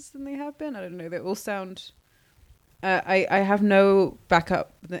years than they have been. I don't know. They all sound. I have no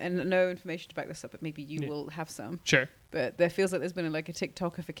backup and no information to back this up, but maybe you will have some. Sure. But there feels like there's been like a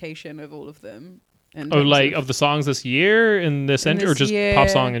TikTokification of all of them. Of the songs this year in the center, or just pop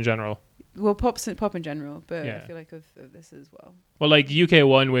song in general? Well, pop in general, but I feel like of this as well. Well, like UK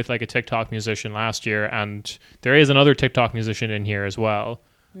won with like a TikTok musician last year, and there is another TikTok musician in here as well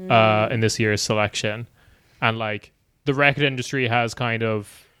in this year's selection. And like the record industry has kind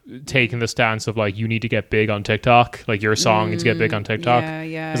of taken the stance of like, you need to get big on TikTok, like your song needs to get big on TikTok.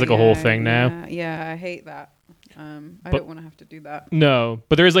 Yeah, it's like a whole thing now. Yeah, I hate that. I don't want to have to do that. No,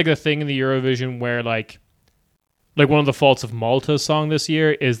 but there is like a thing in the Eurovision where like one of the faults of Malta's song this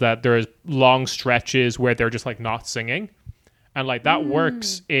year is that there's long stretches where they're just like not singing, and like that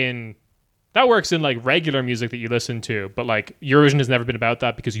works in like regular music that you listen to, but like Eurovision has never been about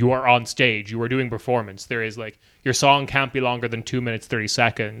that because you are on stage, you are doing performance. There is like, your song can't be longer than 2 minutes 30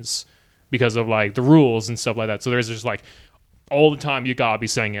 seconds because of like the rules and stuff like that. So there's just like all the time you gotta be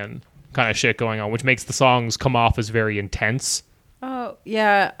singing kind of shit going on, which makes the songs come off as very intense. Oh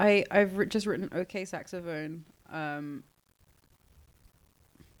yeah, I've just written OK Saxophone. I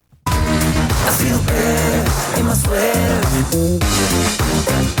feel better in my sweater.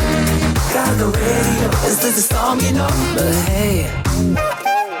 Got the radio, is this a storm, you know? But hey.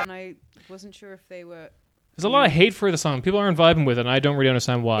 And I wasn't sure if they were... There's a lot of hate for the song. People aren't vibing with it, and I don't really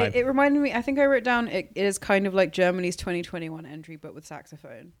understand why. It reminded me, I think I wrote down, it is kind of like Germany's 2021 entry, but with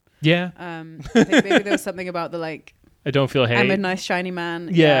saxophone. Yeah. I think maybe there was something about the like... I don't feel hate. I'm a nice shiny man.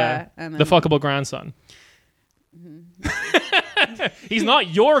 Yeah. And then, the fuckable grandson. He's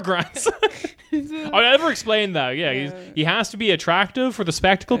not your grandson. I never explained that. Yeah, he has to be attractive for the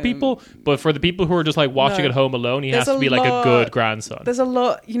spectacle people, but for the people who are just like watching at home alone, he has to be like a good grandson. There's a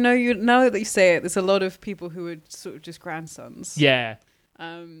lot, now that you say it, there's a lot of people who are sort of just grandsons. Yeah.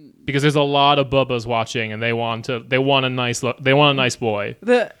 Because there's a lot of bubbas watching, and they want a nice boy.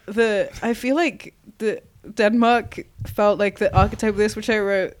 I feel like Denmark felt like the archetype of this, which I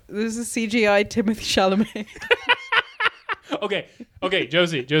wrote. There's a CGI Timothy Chalamet. Okay,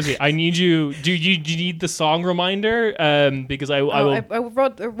 Josie, I need you. Do you need the song reminder? Because I will. I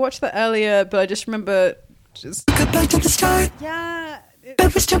watched that earlier, but I just remember Get back to the start. yeah.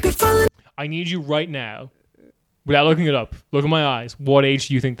 I need you right now, without looking it up. Look in my eyes. What age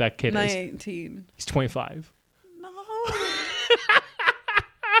do you think that kid is? 19. He's 25. No.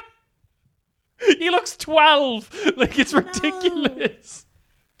 He looks 12. Like, it's ridiculous.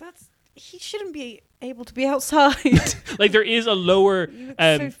 He shouldn't be able to be outside. Like, there is a lower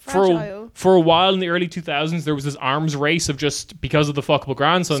so fragile. for a while in the early 2000s, there was this arms race of just because of the fuckable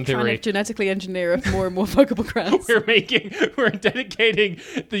grandson theory. Trying to genetically engineer more and more fuckable grands. We're dedicating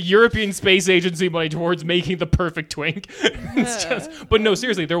the European Space Agency money towards making the perfect twink. But no,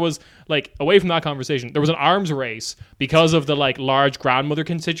 seriously, there was like, away from that conversation, there was an arms race because of the like large grandmother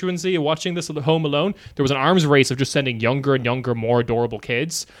constituency of watching this at home alone. There was an arms race of just sending younger and younger, more adorable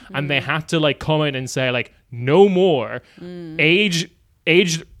kids, and they had to like come in and say like, no more. Age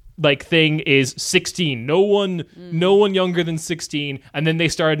like thing is 16. No one younger than 16. And then they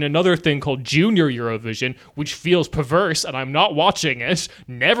started another thing called Junior Eurovision, which feels perverse, and I'm not watching it.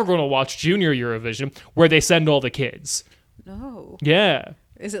 Never going to watch Junior Eurovision, where they send all the kids. No. Yeah.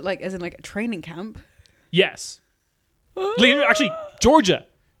 Is it like, as in like a training camp? Yes. Actually, Georgia.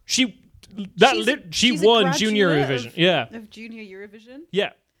 She won Junior Eurovision. Yeah. Of Junior Eurovision?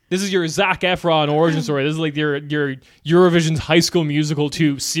 Yeah. This is your Zac Efron origin story. This is like your Eurovision's High School Musical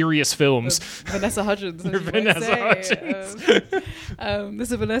to serious films. Vanessa Hudgens. Vanessa Hudgens.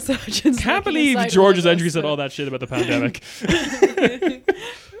 This is Vanessa Hudgens. Can't believe George's entry said all that shit about the pandemic.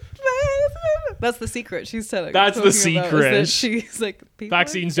 That's the secret she's telling. That's the secret. That she's like,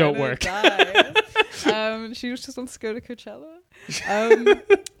 vaccines don't work. She just wants to go to Coachella.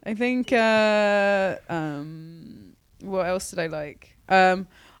 I think. What else did I like?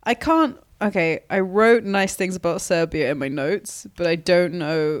 I can't. Okay, I wrote nice things about Serbia in my notes, but I don't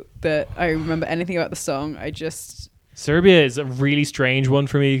know that I remember anything about the song. Serbia is a really strange one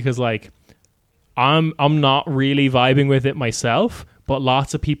for me because like I'm not really vibing with it myself, but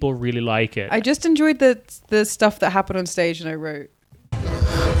lots of people really like it. I just enjoyed the stuff that happened on stage, and I wrote.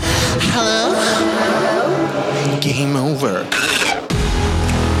 Hello? Game over.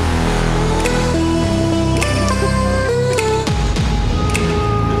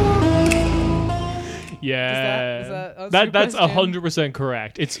 Yeah. Is that your That's question. 100%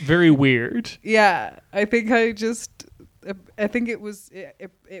 correct. It's very weird. Yeah, I think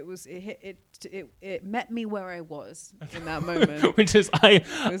it met me where I was in that moment. Which is I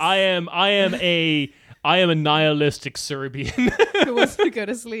am a nihilistic Serbian Who wants to go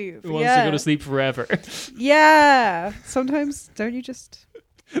to sleep? who wants to go to sleep forever. Yeah. Sometimes don't you just?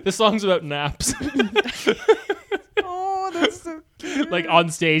 The song's about naps. Oh, that's so cute. Like on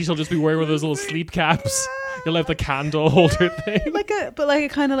stage, he'll just be wearing one of those little sleep caps. He'll have the candle holder thing. like a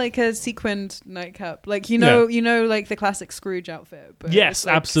kind of like a sequined nightcap, like you know, like the classic Scrooge outfit. But Yes, it's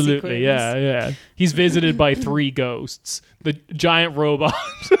like absolutely. sequins. Yeah. He's visited by 3 ghosts. The giant robot,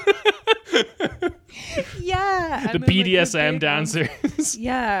 Yeah. the and then, like, BDSM big one. dancers.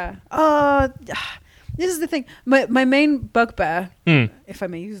 Yeah. Oh, this is the thing. My main bugbear, if I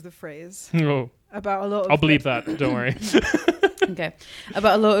may use the phrase, Oh, about a lot of I'll believe that. Don't worry. okay,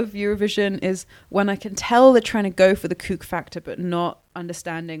 about a lot of Eurovision is when I can tell they're trying to go for the kook factor, but not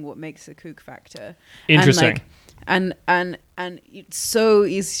understanding what makes a kook factor. Interesting. And it's so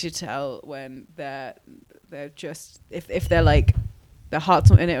easy to tell when they're just if they're like their heart's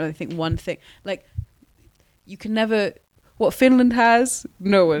not in it, or they think one thing. Like you can never. What Finland has,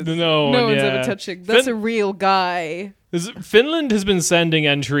 no one's ever touching. That's a real guy. Finland has been sending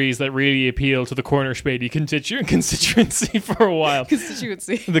entries that really appeal to the Cornerspady constituency for a while.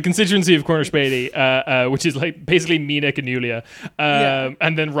 Constituency. The constituency of Cornerspady, which is like basically me, Nick, and Julia,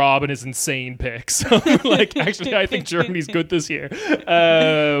 and then Rob and his insane picks. So, like, actually, I think Germany's good this year.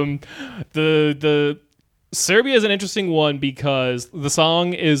 The Serbia is an interesting one because the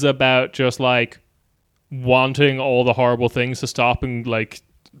song is about just like wanting all the horrible things to stop and like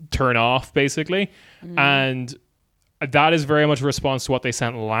turn off, basically, and that is very much a response to what they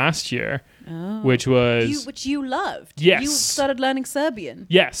sent last year, which was which you loved. Yes. You started learning Serbian.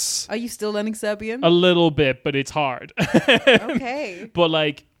 Yes, Are you still learning Serbian? a little bit, but it's hard. Okay. But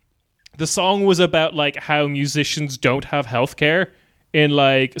like the song was about like how musicians don't have healthcare in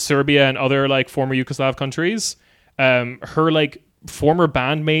like Serbia and other like former Yugoslav countries. Her like former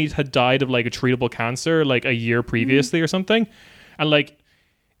bandmate had died of like a treatable cancer like a year previously or something, and like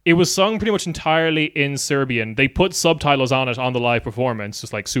it was sung pretty much entirely in Serbian. They put subtitles on it on the live performance,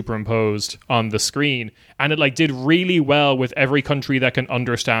 just like superimposed on the screen, and it like did really well with every country that can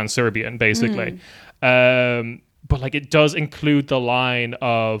understand Serbian, basically. But like it does include the line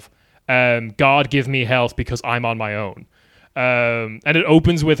of God give me health because I'm on my own, and it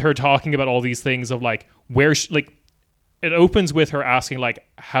opens with her talking about all these things of like where it opens with her asking like,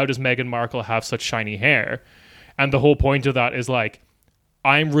 how does Meghan Markle have such shiny hair? And the whole point of that is like,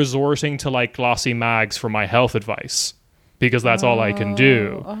 I'm resorting to like glossy mags for my health advice because that's all I can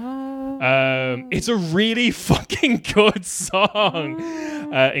do. It's a really fucking good song.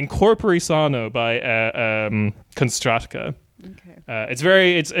 Incorpori Sano by Konstratka. Okay.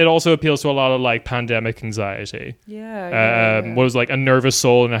 It also appeals to a lot of like pandemic anxiety. Yeah. What was like a nervous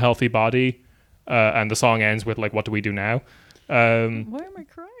soul in a healthy body. And the song ends with like, what do we do now? Why am I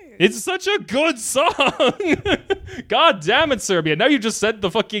crying? It's such a good song. God damn it, Serbia. Now you just said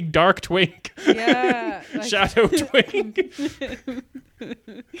the fucking dark twink. Yeah. Like, Shadow twink. he's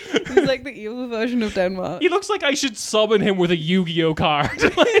like the evil version of Denmark. He looks like I should summon him with a Yu-Gi-Oh card.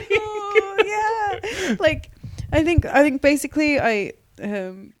 Oh, yeah. Like, I think basically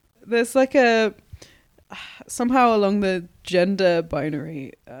there's like a somehow along the gender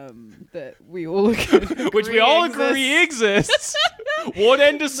binary that we all agree Which we all agree exists. One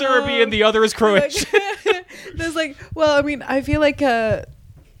end is Serbian, the other is Croatian. There's like, well, I mean, I feel like I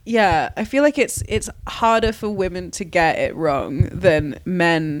feel like it's harder for women to get it wrong than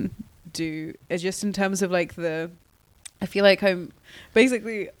men do. It's just in terms of like I feel like I'm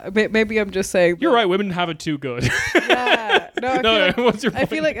basically, maybe I'm just saying. You're right. Women have it too good. Yeah. No. What's your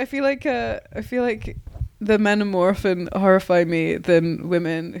point? I feel like the men are more often horrify me than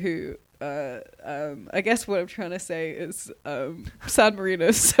women who. I guess what I'm trying to say is San Marino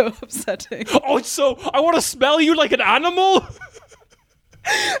is so upsetting. Oh, it's so. I want to smell you like an animal.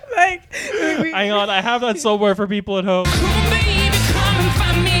 Like, Hang on, I have that somewhere for people at home. Baby, come and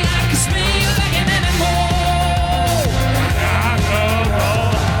find me. I can smell you like an animal.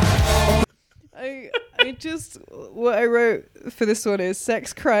 I just what I wrote for this one is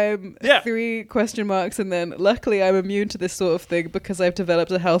sex crime 3 question marks, and then luckily I'm immune to this sort of thing because I've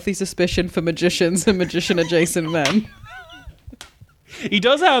developed a healthy suspicion for magicians and magician adjacent men. He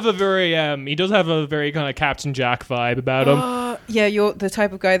does have a very kind of Captain Jack vibe about him. Yeah, you're the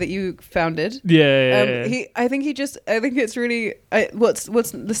type of guy that you founded. Yeah. I think it's really what's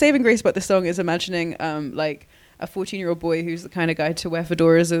the saving grace about this song is imagining like a 14-year-old boy who's the kind of guy to wear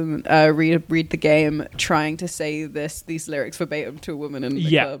fedoras and read the game, trying to say these lyrics verbatim to a woman in the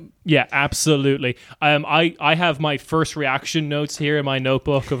club. Yeah, absolutely. I have my first reaction notes here in my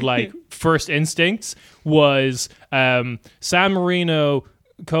notebook of like first instincts was San Marino :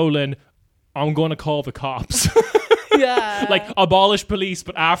 I'm going to call the cops. Yeah. Like abolish police,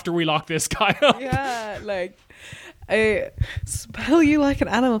 but after we lock this guy up. Yeah, like I smell you like an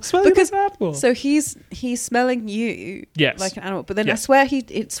animal. Smell you like an animal. So he's smelling you like an animal. But then I swear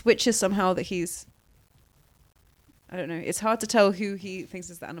it switches somehow that he's, I don't know. It's hard to tell who he thinks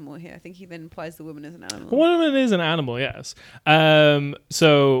is the animal here. I think he then implies the woman is an animal. Woman is an animal, yes.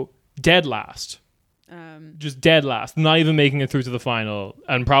 So dead last. Just dead last, not even making it through to the final,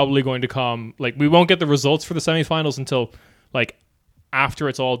 and probably going to come like we won't get the results for the semifinals until like after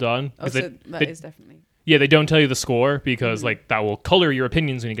it's all done. Oh, so that is definitely. Yeah, they don't tell you the score because like that will color your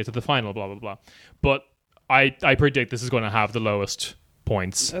opinions when you get to the final. Blah blah blah. But I predict this is going to have the lowest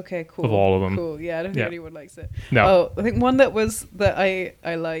points. Okay, cool. Of all of them. Cool. Yeah, I don't think anyone likes it. No. Oh, I think one that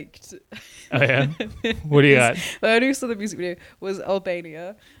I liked. Oh yeah. What do you got? I only saw the music video was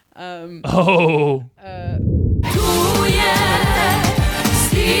Albania. Oh.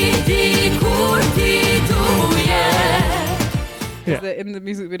 In the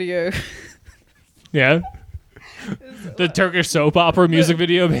music video. Yeah. The Turkish soap opera music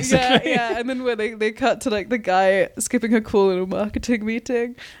video, basically. Yeah, and then when they cut to like the guy skipping a call in a marketing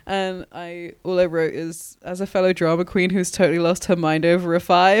meeting, and all I wrote is, as a fellow drama queen who's totally lost her mind over a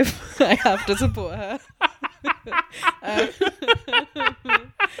 5, I have to support her.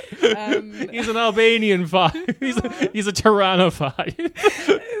 He's an Albanian 5. He's a Tirana 5.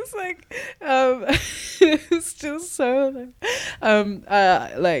 It's like it's just so I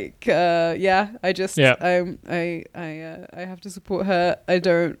have to support her. I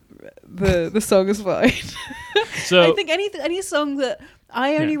don't. The song is fine. So I think any song that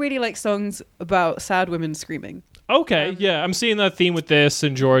I only really like songs about sad women screaming. Okay, I'm seeing that theme with this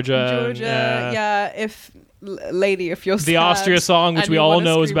in Georgia. If lady, if you're the Austria song, which we all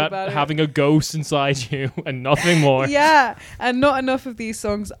know is about it. having a ghost inside you and nothing more. Yeah, and not enough of these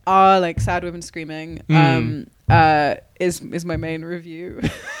songs are like sad women screaming. Is my main review.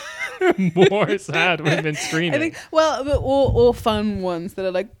 More sad women screaming. I think or fun ones that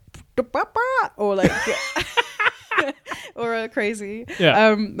are like or like or crazy.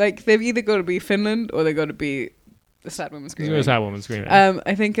 Yeah. Like they've either got to be Finland or they got to be the sad woman screaming. Sad woman screaming.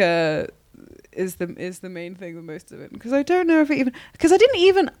 I think is the main thing with most of it, because I don't know if it even, because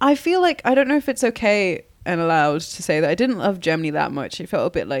I feel like I don't know if it's okay and allowed to say that I didn't love Germany that much. It felt a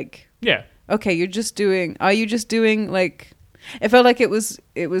bit like, okay, are you just doing like, it felt like it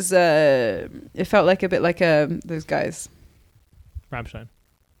felt like a bit like those guys. Rammstein.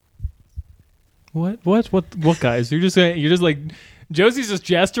 What guys? You're just like Josie's just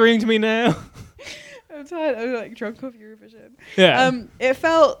gesturing to me now. I'm tired. I'm like drunk off Eurovision. Yeah.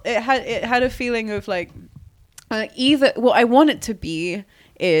 It had a feeling of like either what I want it to be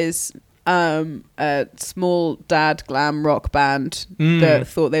is a small dad glam rock band that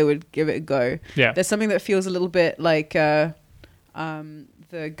thought they would give it a go. Yeah. There's something that feels a little bit like the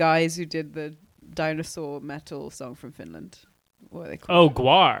guys who did the dinosaur metal song from Finland. What are they called? Oh,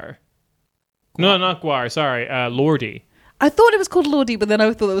 Gwar. No, not Gwar. Sorry, Lordi. I thought it was called Lordi, but then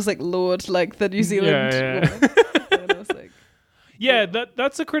I thought it was like Lord, like the New Zealand woman. And I was like,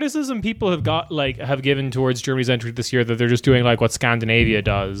 that's a criticism people have given towards Germany's entry this year, that they're just doing like what Scandinavia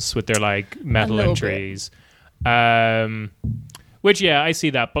does with their like metal entries. Which I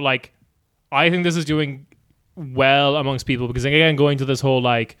see that, but like I think this is doing well amongst people, because again, going to this whole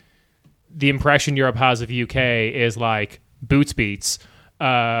like the impression Europe has of UK is like boots beats,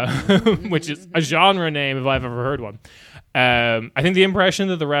 which is a genre name if I've ever heard one. I think the impression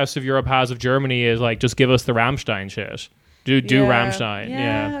that the rest of Europe has of Germany is like, just give us the Rammstein shit. Do Rammstein.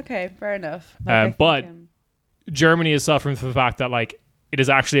 Yeah. Okay, fair enough. But Germany is suffering from the fact that like it is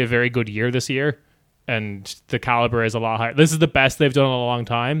actually a very good year this year, and the caliber is a lot higher. This is the best they've done in a long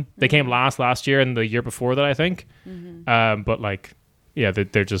time. They came last year and the year before that, I think. But like,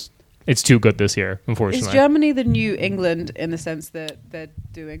 they're just, it's too good this year, unfortunately. Is Germany the new England in the sense that they're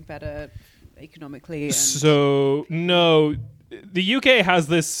doing better economically? So no, the UK has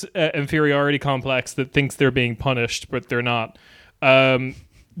this inferiority complex that thinks they're being punished, but they're not.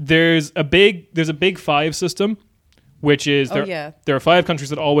 There's a big 5 system, which is there are 5 countries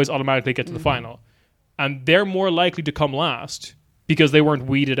that always automatically get to the final, and they're more likely to come last because they weren't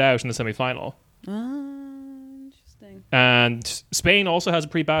weeded out in the semi-final. Interesting. And Spain also has a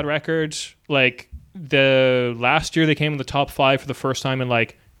pretty bad record. Like the last year they came in the top 5 for the first time in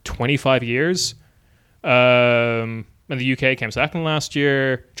like 25 years, And the UK came second last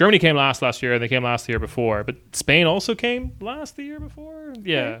year. Germany came last year, and they came last the year before. But Spain also came last the year before.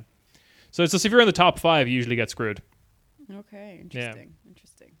 Yeah. Okay. So it's just if you're in the top 5, you usually get screwed. Okay, interesting.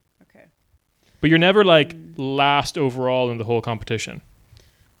 Okay. But you're never like last overall in the whole competition.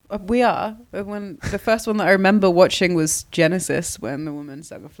 We are. When the first one that I remember watching was Genesis, when the woman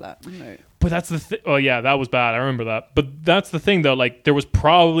sang a flat note. But that's the thing. Oh, yeah, that was bad. I remember that. But that's the thing, though. Like, there was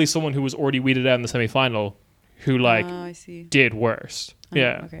probably someone who was already weeded out in the semi-final who, like, I see. did worse.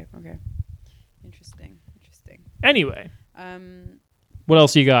 Yeah. Okay. Interesting. Anyway. What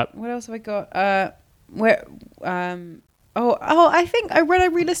else you got? What else have I got? I think when I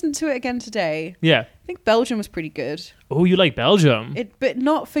re-listened to it again today, Yeah. I think Belgium was pretty good. Oh, you like Belgium? But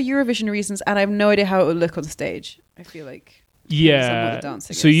not for Eurovision reasons, and I have no idea how it would look on stage. I feel like Yeah. the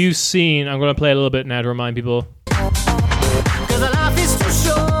dancing So is. you've seen, I'm going to play a little bit now to remind people. Cause life is too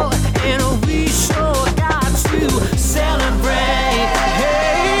short, and we sure got to celebrate.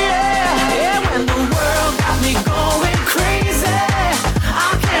 Hey, yeah, when the world got me going crazy,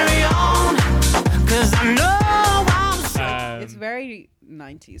 I'll carry on, cause I know I'm It's very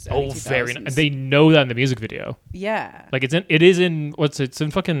 90s. Oh, early very 2000s. nice. They know that in the music video. Yeah. Like, it's in it's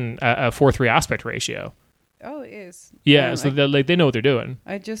in fucking a 4:3 aspect ratio. Oh, it is. Yeah, so they know what they're doing.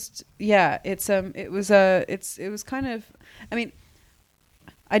 it was kind of, I mean,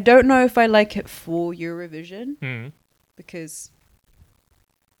 I don't know if I like it for Eurovision because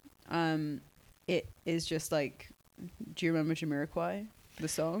it is just like, do you remember Jamiroquai, the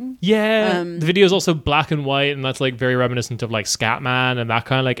song? Yeah, the video is also black and white, and that's like very reminiscent of like Scatman and that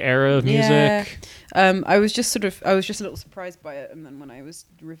kind of like era of music. Yeah. I was just a little surprised by it, and then when I was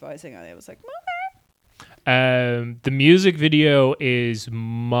revising it, I was like, The music video is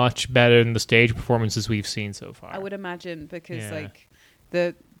much better than the stage performances we've seen so far. I would imagine, because Yeah. like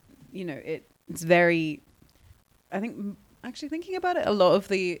it's very, I think, actually thinking about it, a lot of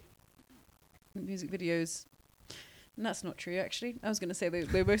the music videos, and that's not true actually, I was going to say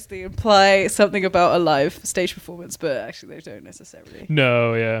they mostly imply something about a live stage performance, but actually they don't necessarily.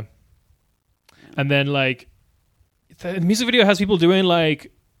 No, yeah. And then like the music video has people doing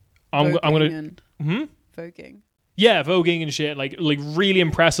like I'm gonna Voguing. Yeah, voguing and shit, like really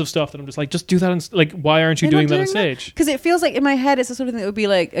impressive stuff that I'm just like, just do that. Like, why aren't you doing that on stage? Because it feels like in my head, it's the sort of thing that would be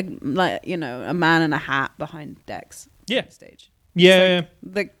like a man in a hat behind decks. Yeah. On stage. Yeah.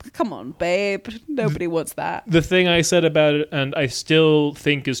 Like, come on, babe. Nobody wants that. The thing I said about it, and I still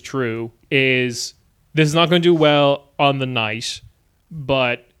think is true, is this is not going to do well on the night,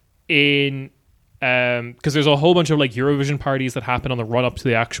 but because there's a whole bunch of like Eurovision parties that happen on the run up to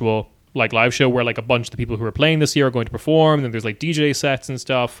the actual like live show, where like a bunch of the people who are playing this year are going to perform, and then there's like DJ sets and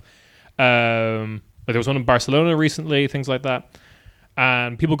stuff. Like there was one in Barcelona recently, things like that,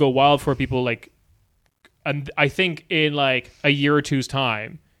 and people go wild for people like. And I think in like a year or two's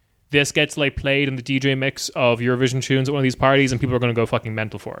time, this gets like played in the DJ mix of Eurovision tunes at one of these parties, and people are going to go fucking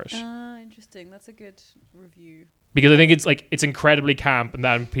mental for it. Interesting. That's a good review. Because I think it's incredibly camp, and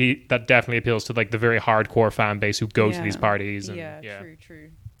that definitely appeals to like the very hardcore fan base who go to these parties. And, True.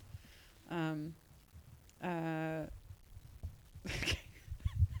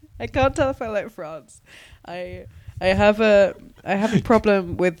 I can't tell if I like France. I have a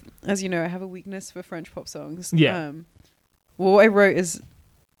problem with, as you know, I have a weakness for French pop songs. Yeah. Well, what I wrote is,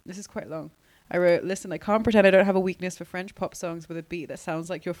 this is quite long. I wrote, listen, I can't pretend I don't have a weakness for French pop songs with a beat that sounds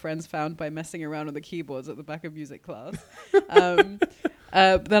like your friends found by messing around on the keyboards at the back of music class. Then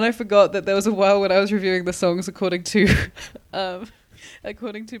I forgot that there was a while when I was reviewing the songs according to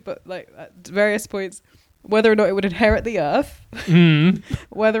but like at various points, whether or not it would inherit the earth,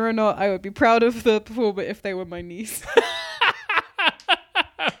 whether or not I would be proud of the performer if they were my niece.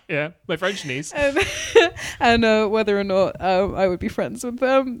 Yeah, my French niece. And whether or not I would be friends with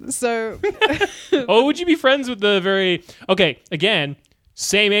them. So, oh, would you be friends with the very... Okay, again,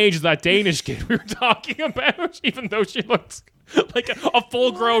 same age as that Danish kid we were talking about, even though she looks like a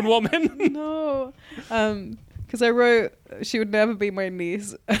full-grown woman. No. Because I wrote, she would never be my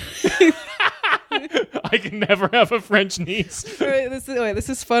niece. I can never have a French niece. This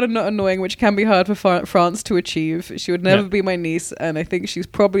is fun and not annoying, which can be hard for France to achieve. She would never be my niece, and I think she's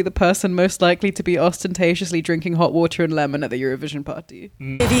probably the person most likely to be ostentatiously drinking hot water and lemon at the Eurovision party.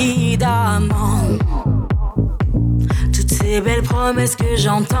 Évidemment, toutes ces belles promesses que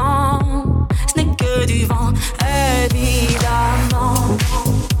j'entends, ce n'est que du vent. Évidemment,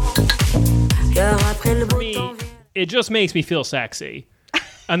 car après le beau temps vient. It just makes me feel sexy.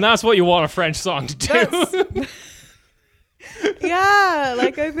 And that's what you want a French song to do. Yeah,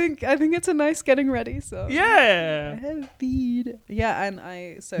 like I think it's a nice getting ready song. Yeah. Yeah, and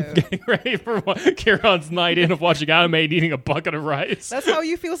I Getting ready for Kieran's night in of watching anime and eating a bucket of rice. that's how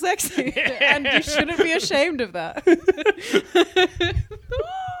you feel sexy, and you shouldn't be ashamed of that.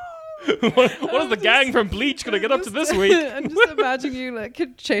 what is the gang from Bleach gonna get up to this week? And just imagine you like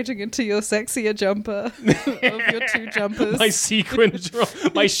changing into your sexier jumper of your two jumpers. My sequin,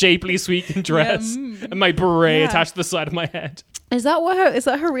 my shapely sequin dress, and my beret attached to the side of my head. Is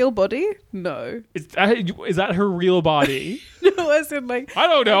that her real body? No. Is that her real body? No, as in like I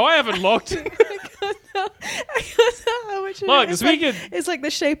don't know. I haven't looked. I can't tell how much. Look, it's speaking. like, it's like the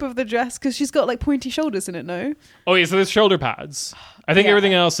shape of the dress because she's got like pointy shoulders in it. No. Oh yeah, so there's shoulder pads. I think Yeah.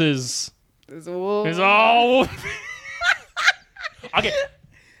 everything else is all. Okay.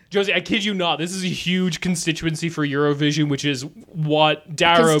 Josie, I kid you not. This is a huge constituency for Eurovision, which is what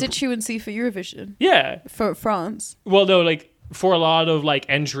Darrow. Constituency for Eurovision Yeah. for France. Well, no, like for a lot of like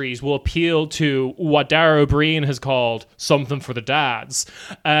entries, will appeal to what Darrow Breen has called something for the dads,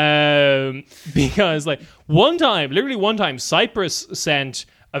 because like literally one time, Cyprus sent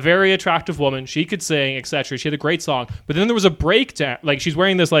a very attractive woman. She could sing, etc. She had a great song, but then there was a breakdown. Like she's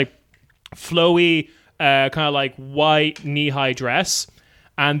wearing this like flowy, kind of like white knee-high dress.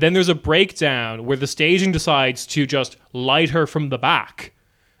 And then there's a breakdown where the staging decides to just light her from the back.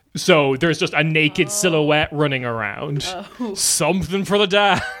 So there's just a naked silhouette running around. Something for the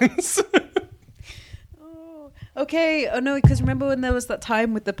dance. Okay. Oh no, because remember when there was that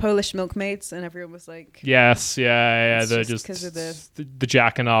time with the Polish milkmaids and everyone was like, Yes, yeah. It's The just 'cause of the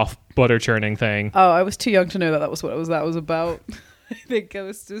jacking off butter churning thing. "Oh, I was too young to know that was what that was about." I think it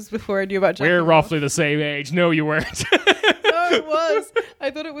was just before I knew about. We're jacking roughly the same age. No, you weren't. off. No, it was.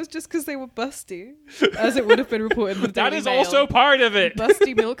 I thought it was just because they were busty, as it would have been reported in the That Daily is Mail. also part of it.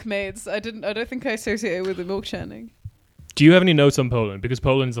 Busty milkmaids. I don't think I associate it with the milk churning. Do you have any notes on Poland? Because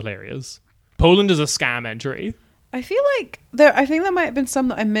Poland's hilarious. Poland is a scam entry. I feel like I think there might have been some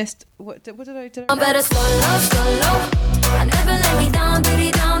that I missed. What did I? I'm better slow, I never let me down,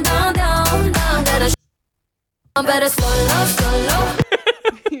 dirty down, down, down, down. I'm better slow.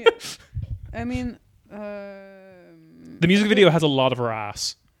 I mean, The music video has a lot of her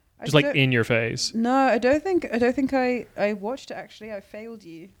ass. Just like in your face. No, I don't think I watched it actually. I failed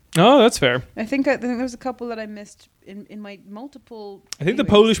you. Oh, that's fair. I think there was a couple that I missed in my multiple. I think the viewings.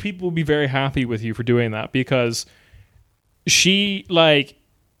 Polish people will be very happy with you for doing that because she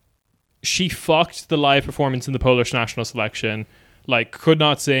fucked the live performance in the Polish national selection. Like, could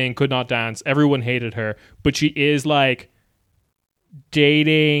not sing, could not dance. Everyone hated her. But she is like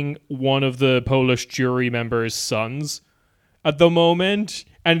dating one of the Polish jury members' sons at the moment.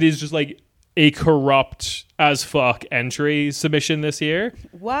 And it is just like a corrupt as fuck entry submission this year.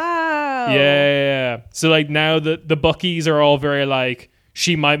 Wow. Yeah. So like now the Buckies are all very like,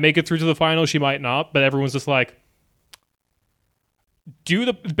 she might make it through to the final, she might not, but everyone's just like,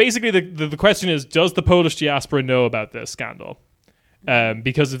 basically the question is, does the Polish diaspora know about this scandal?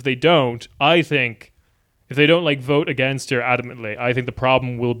 Because if they don't, I think if they don't like vote against her adamantly, I think the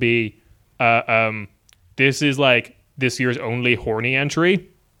problem will be this is like this year's only horny entry.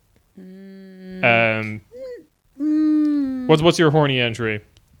 What's your horny entry?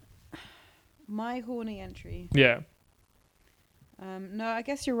 My horny entry. Yeah. No, I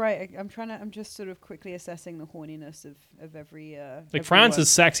guess you're right. I'm just sort of quickly assessing the horniness of every. Like France is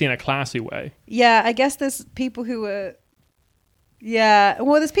sexy in a classy way. Yeah, I guess there's people who are. Yeah,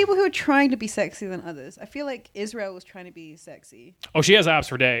 well, there's people who are trying to be sexier than others. I feel like Israel was trying to be sexy, Oh, she has abs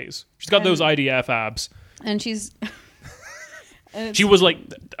for days. She's got those IDF abs. and she's. She was like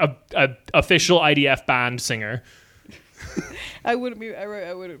a official IDF band singer. I wouldn't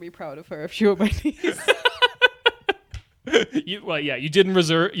be proud of her if she were my niece. You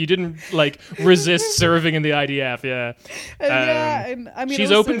didn't like resist serving in the IDF. Yeah. And I mean,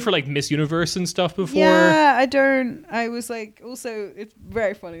 she's also, opened for like Miss Universe and stuff before. Yeah, I was like, also, it's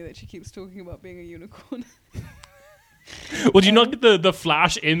very funny that she keeps talking about being a unicorn. Well, do you not get the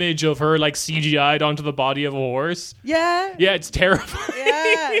flash image of her like CGI'd onto the body of a horse? Yeah. Yeah, it's terrifying.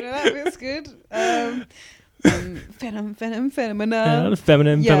 Yeah, no, that was good. Feminine.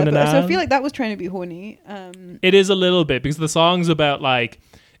 Feminine. So I feel like that was trying to be horny. It is a little bit because the song's about like,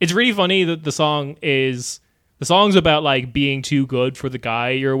 it's really funny that the song's about like being too good for the guy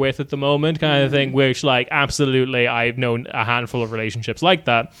you're with at the moment kind of thing, which like absolutely I've known a handful of relationships like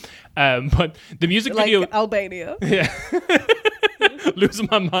that. But the music like video, Albania. yeah, losing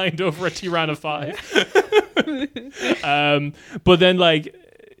my mind over a Tirana 5. But then like,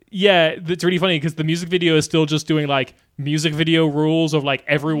 yeah, it's really funny because the music video is still just doing like music video rules of like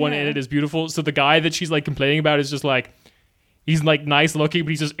everyone in it is beautiful. So the guy that she's like complaining about is just like, he's like nice looking, but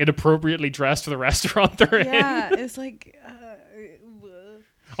he's just inappropriately dressed for the restaurant they're in. Yeah, it's like.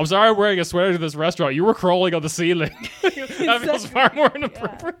 I'm sorry I'm wearing a sweater to this restaurant. You were crawling on the ceiling. That feels far more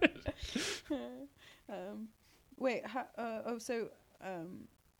inappropriate. Yeah. Wait. Sorry.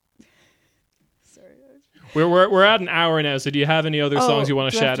 We're at an hour now, so do you have any other songs you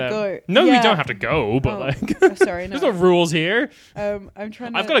want to shout out? Go? No, yeah. we don't have to go, but sorry, no. there's no rules here. I'm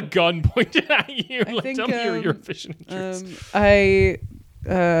trying to. I've got a gun pointed at you. I Like, think, tell me your Eurovision interests. I do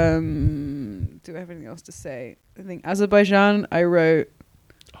I have anything else to say? I think Azerbaijan. I wrote.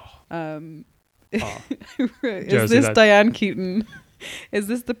 Is Josie, this Diane Keaton? Is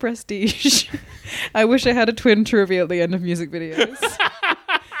this The Prestige? I wish I had a twin to reveal at the end of music videos.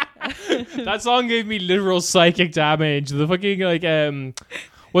 That song gave me literal psychic damage. The fucking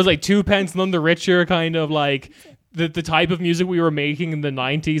was like 2 Pence None the Richer kind of like the type of music we were making in the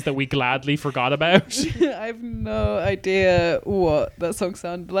 90s that we gladly forgot about. I have no idea what that song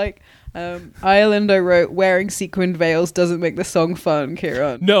sounded like. Ireland, I wrote wearing sequined veils doesn't make the song fun,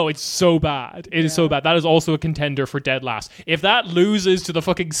 Kieran. No, it's so bad. It is so bad. That is also a contender for dead last. If that loses to the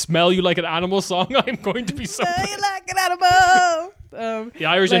fucking Smell You Like an Animal song, I'm going to be so Smell you like an animal. The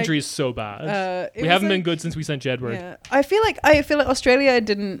Irish entry is so bad. We haven't been good since we sent Jedward. Yeah. I feel like Australia I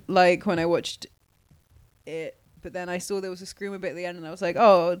didn't like when I watched it, but then I saw there was a screamer bit at the end, and I was like,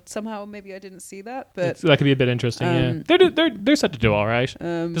 oh, somehow maybe I didn't see that. But That could be a bit interesting. Yeah, they're set to do all right.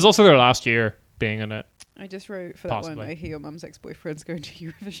 There's also their last year being in it. I just wrote for Possibly. that one. I hear your mum's ex-boyfriend's going to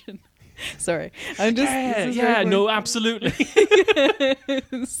Eurovision. Sorry, I'm just Absolutely.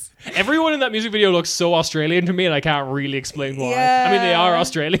 Everyone in that music video looks so Australian to me, and I can't really explain why. Yeah. I mean, they are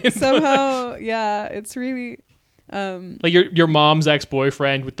Australian somehow. Yeah, it's really. Like your mom's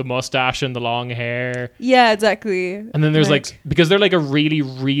ex-boyfriend with the mustache and the long hair. Yeah, exactly. And then there's like because they're like a really,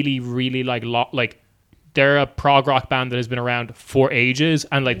 really, really like they're a prog rock band that has been around for ages,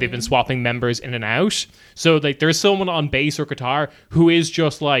 and like they've been swapping members in and out. So like there's someone on bass or guitar who is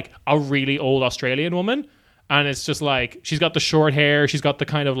just like a really old Australian woman, and it's just like she's got the short hair, she's got the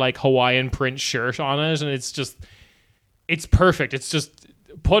kind of like Hawaiian print shirt on it, and it's perfect. It's just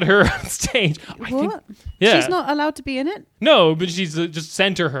put her on stage. What? Yeah. She's not allowed to be in it? No, but she's just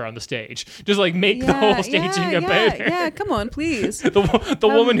center her on the stage. Just like make the whole staging about her. Yeah, come on, please. The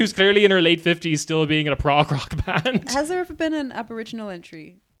woman who's clearly in her late 50s still being in a prog rock band. Has there ever been an Aboriginal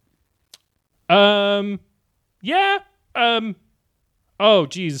entry? Yeah. Oh,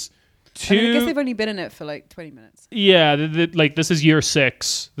 geez. I guess they've only been in it for like 20 minutes. Yeah, like this is year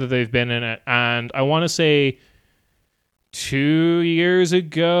 6 that they've been in it. And I want to say 2 years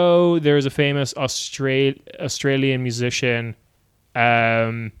ago, there was a famous Australian musician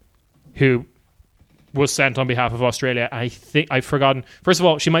who was sent on behalf of Australia. I think I've forgotten. First of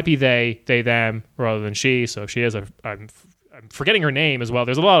all, she might be they, them, rather than she. So if she is, I'm forgetting her name as well.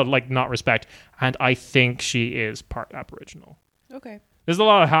 There's a lot of like not respect. And I think she is part Aboriginal. Okay. There's a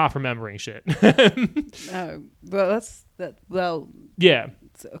lot of half remembering shit. Oh, well, that's that. Well, yeah.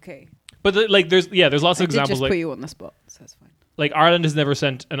 it's okay. But there's lots of I did examples just like put you on the spot, so that's fine. like Ireland has never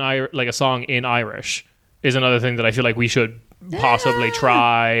sent a song in Irish is another thing that I feel like we should possibly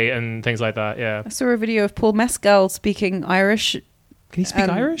try and things like that. Yeah. I saw a video of Paul Mescal speaking Irish. Can he speak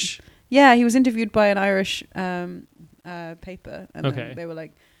Irish? Yeah, he was interviewed by an Irish paper, and then they were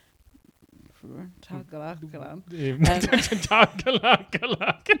like, They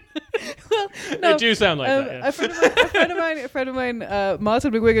do sound like that. Yeah. A friend of mine,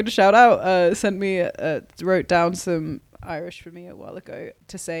 Martin McGuigan, shout out, sent me, wrote down some Irish for me a while ago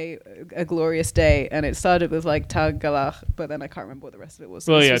to say a glorious day, and it started with like Tag Galach, but then I can't remember what the rest of it was.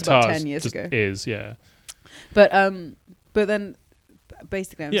 Well, this yeah, was about Taz 10 years ago. Is yeah. But then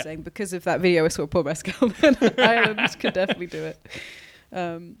basically I'm saying because of that video I saw Paul Mescal, then Ireland could definitely do it.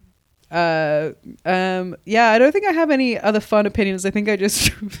 Yeah, I don't think I have any other fun opinions. I think I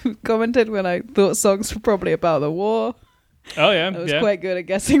just commented when I thought songs were probably about the war. Oh yeah, I was quite good at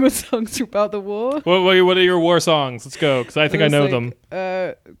guessing what songs were about the war. What are your war songs? Let's go, because I think I know them.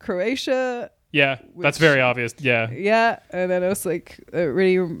 Croatia. Yeah, that's very obvious. Yeah. Yeah, and then I was like, it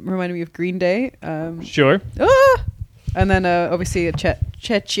really reminded me of Green Day. Sure. And then obviously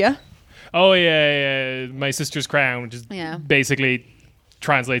Czechia. Oh yeah, My Sister's Crown, which is basically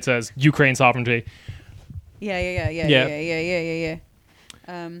translates as Ukraine sovereignty. Yeah.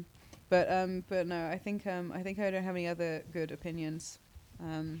 But no, I think I don't have any other good opinions.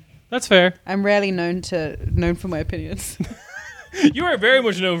 That's fair. I'm rarely known for my opinions. You are very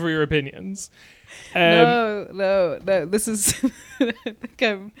much known for your opinions. No. This is. I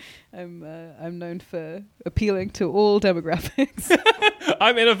think I'm known for appealing to all demographics.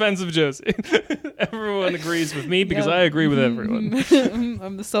 I'm inoffensive, Josie. Everyone agrees with me because Yeah. I agree with everyone.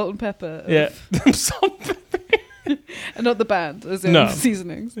 I'm the salt and pepper. Yeah. Salt and pepper. And not the band, as in No.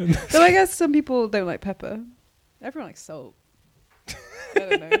 seasonings. So I guess some people don't like pepper. Everyone likes salt. I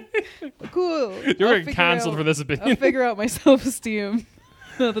don't know. But cool. You're I'll getting cancelled for this I'll opinion. figure out my self-esteem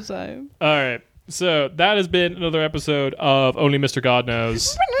another time. All right. So that has been another episode of Only Mr. God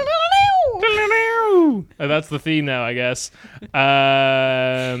Knows. That's the theme now, I guess.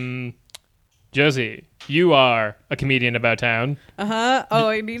 Josie, you are a comedian about town. Uh-huh. Oh,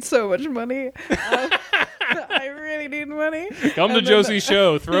 I need so much money. I really need money. Come to And then- Josie's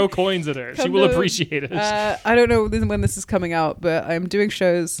show. Throw coins at her. She Come will to- appreciate it. I don't know when this is coming out, but I'm doing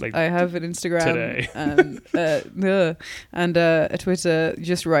shows. Like I have an Instagram today. and a Twitter.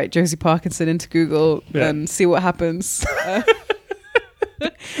 Just write Josie Parkinson into Google Yeah. and see what happens.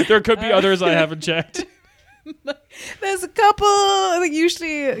 There could be others I haven't checked. There's a couple. I think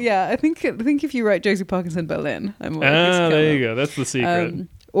usually, yeah. I think if you write Josie Parkinson Berlin, I'm more likely to come There up. you go. That's the secret.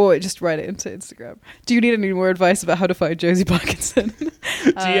 Or just write it into Instagram. Do you need any more advice about how to find Josie Parkinson?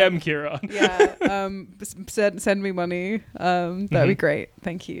 GM Kieran. Yeah. Send me money. That'd be great.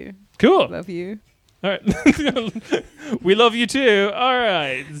 Thank you. Cool. Love you. All right. We love you too. All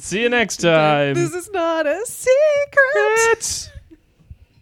right. See you next time. This is not a secret. Secret.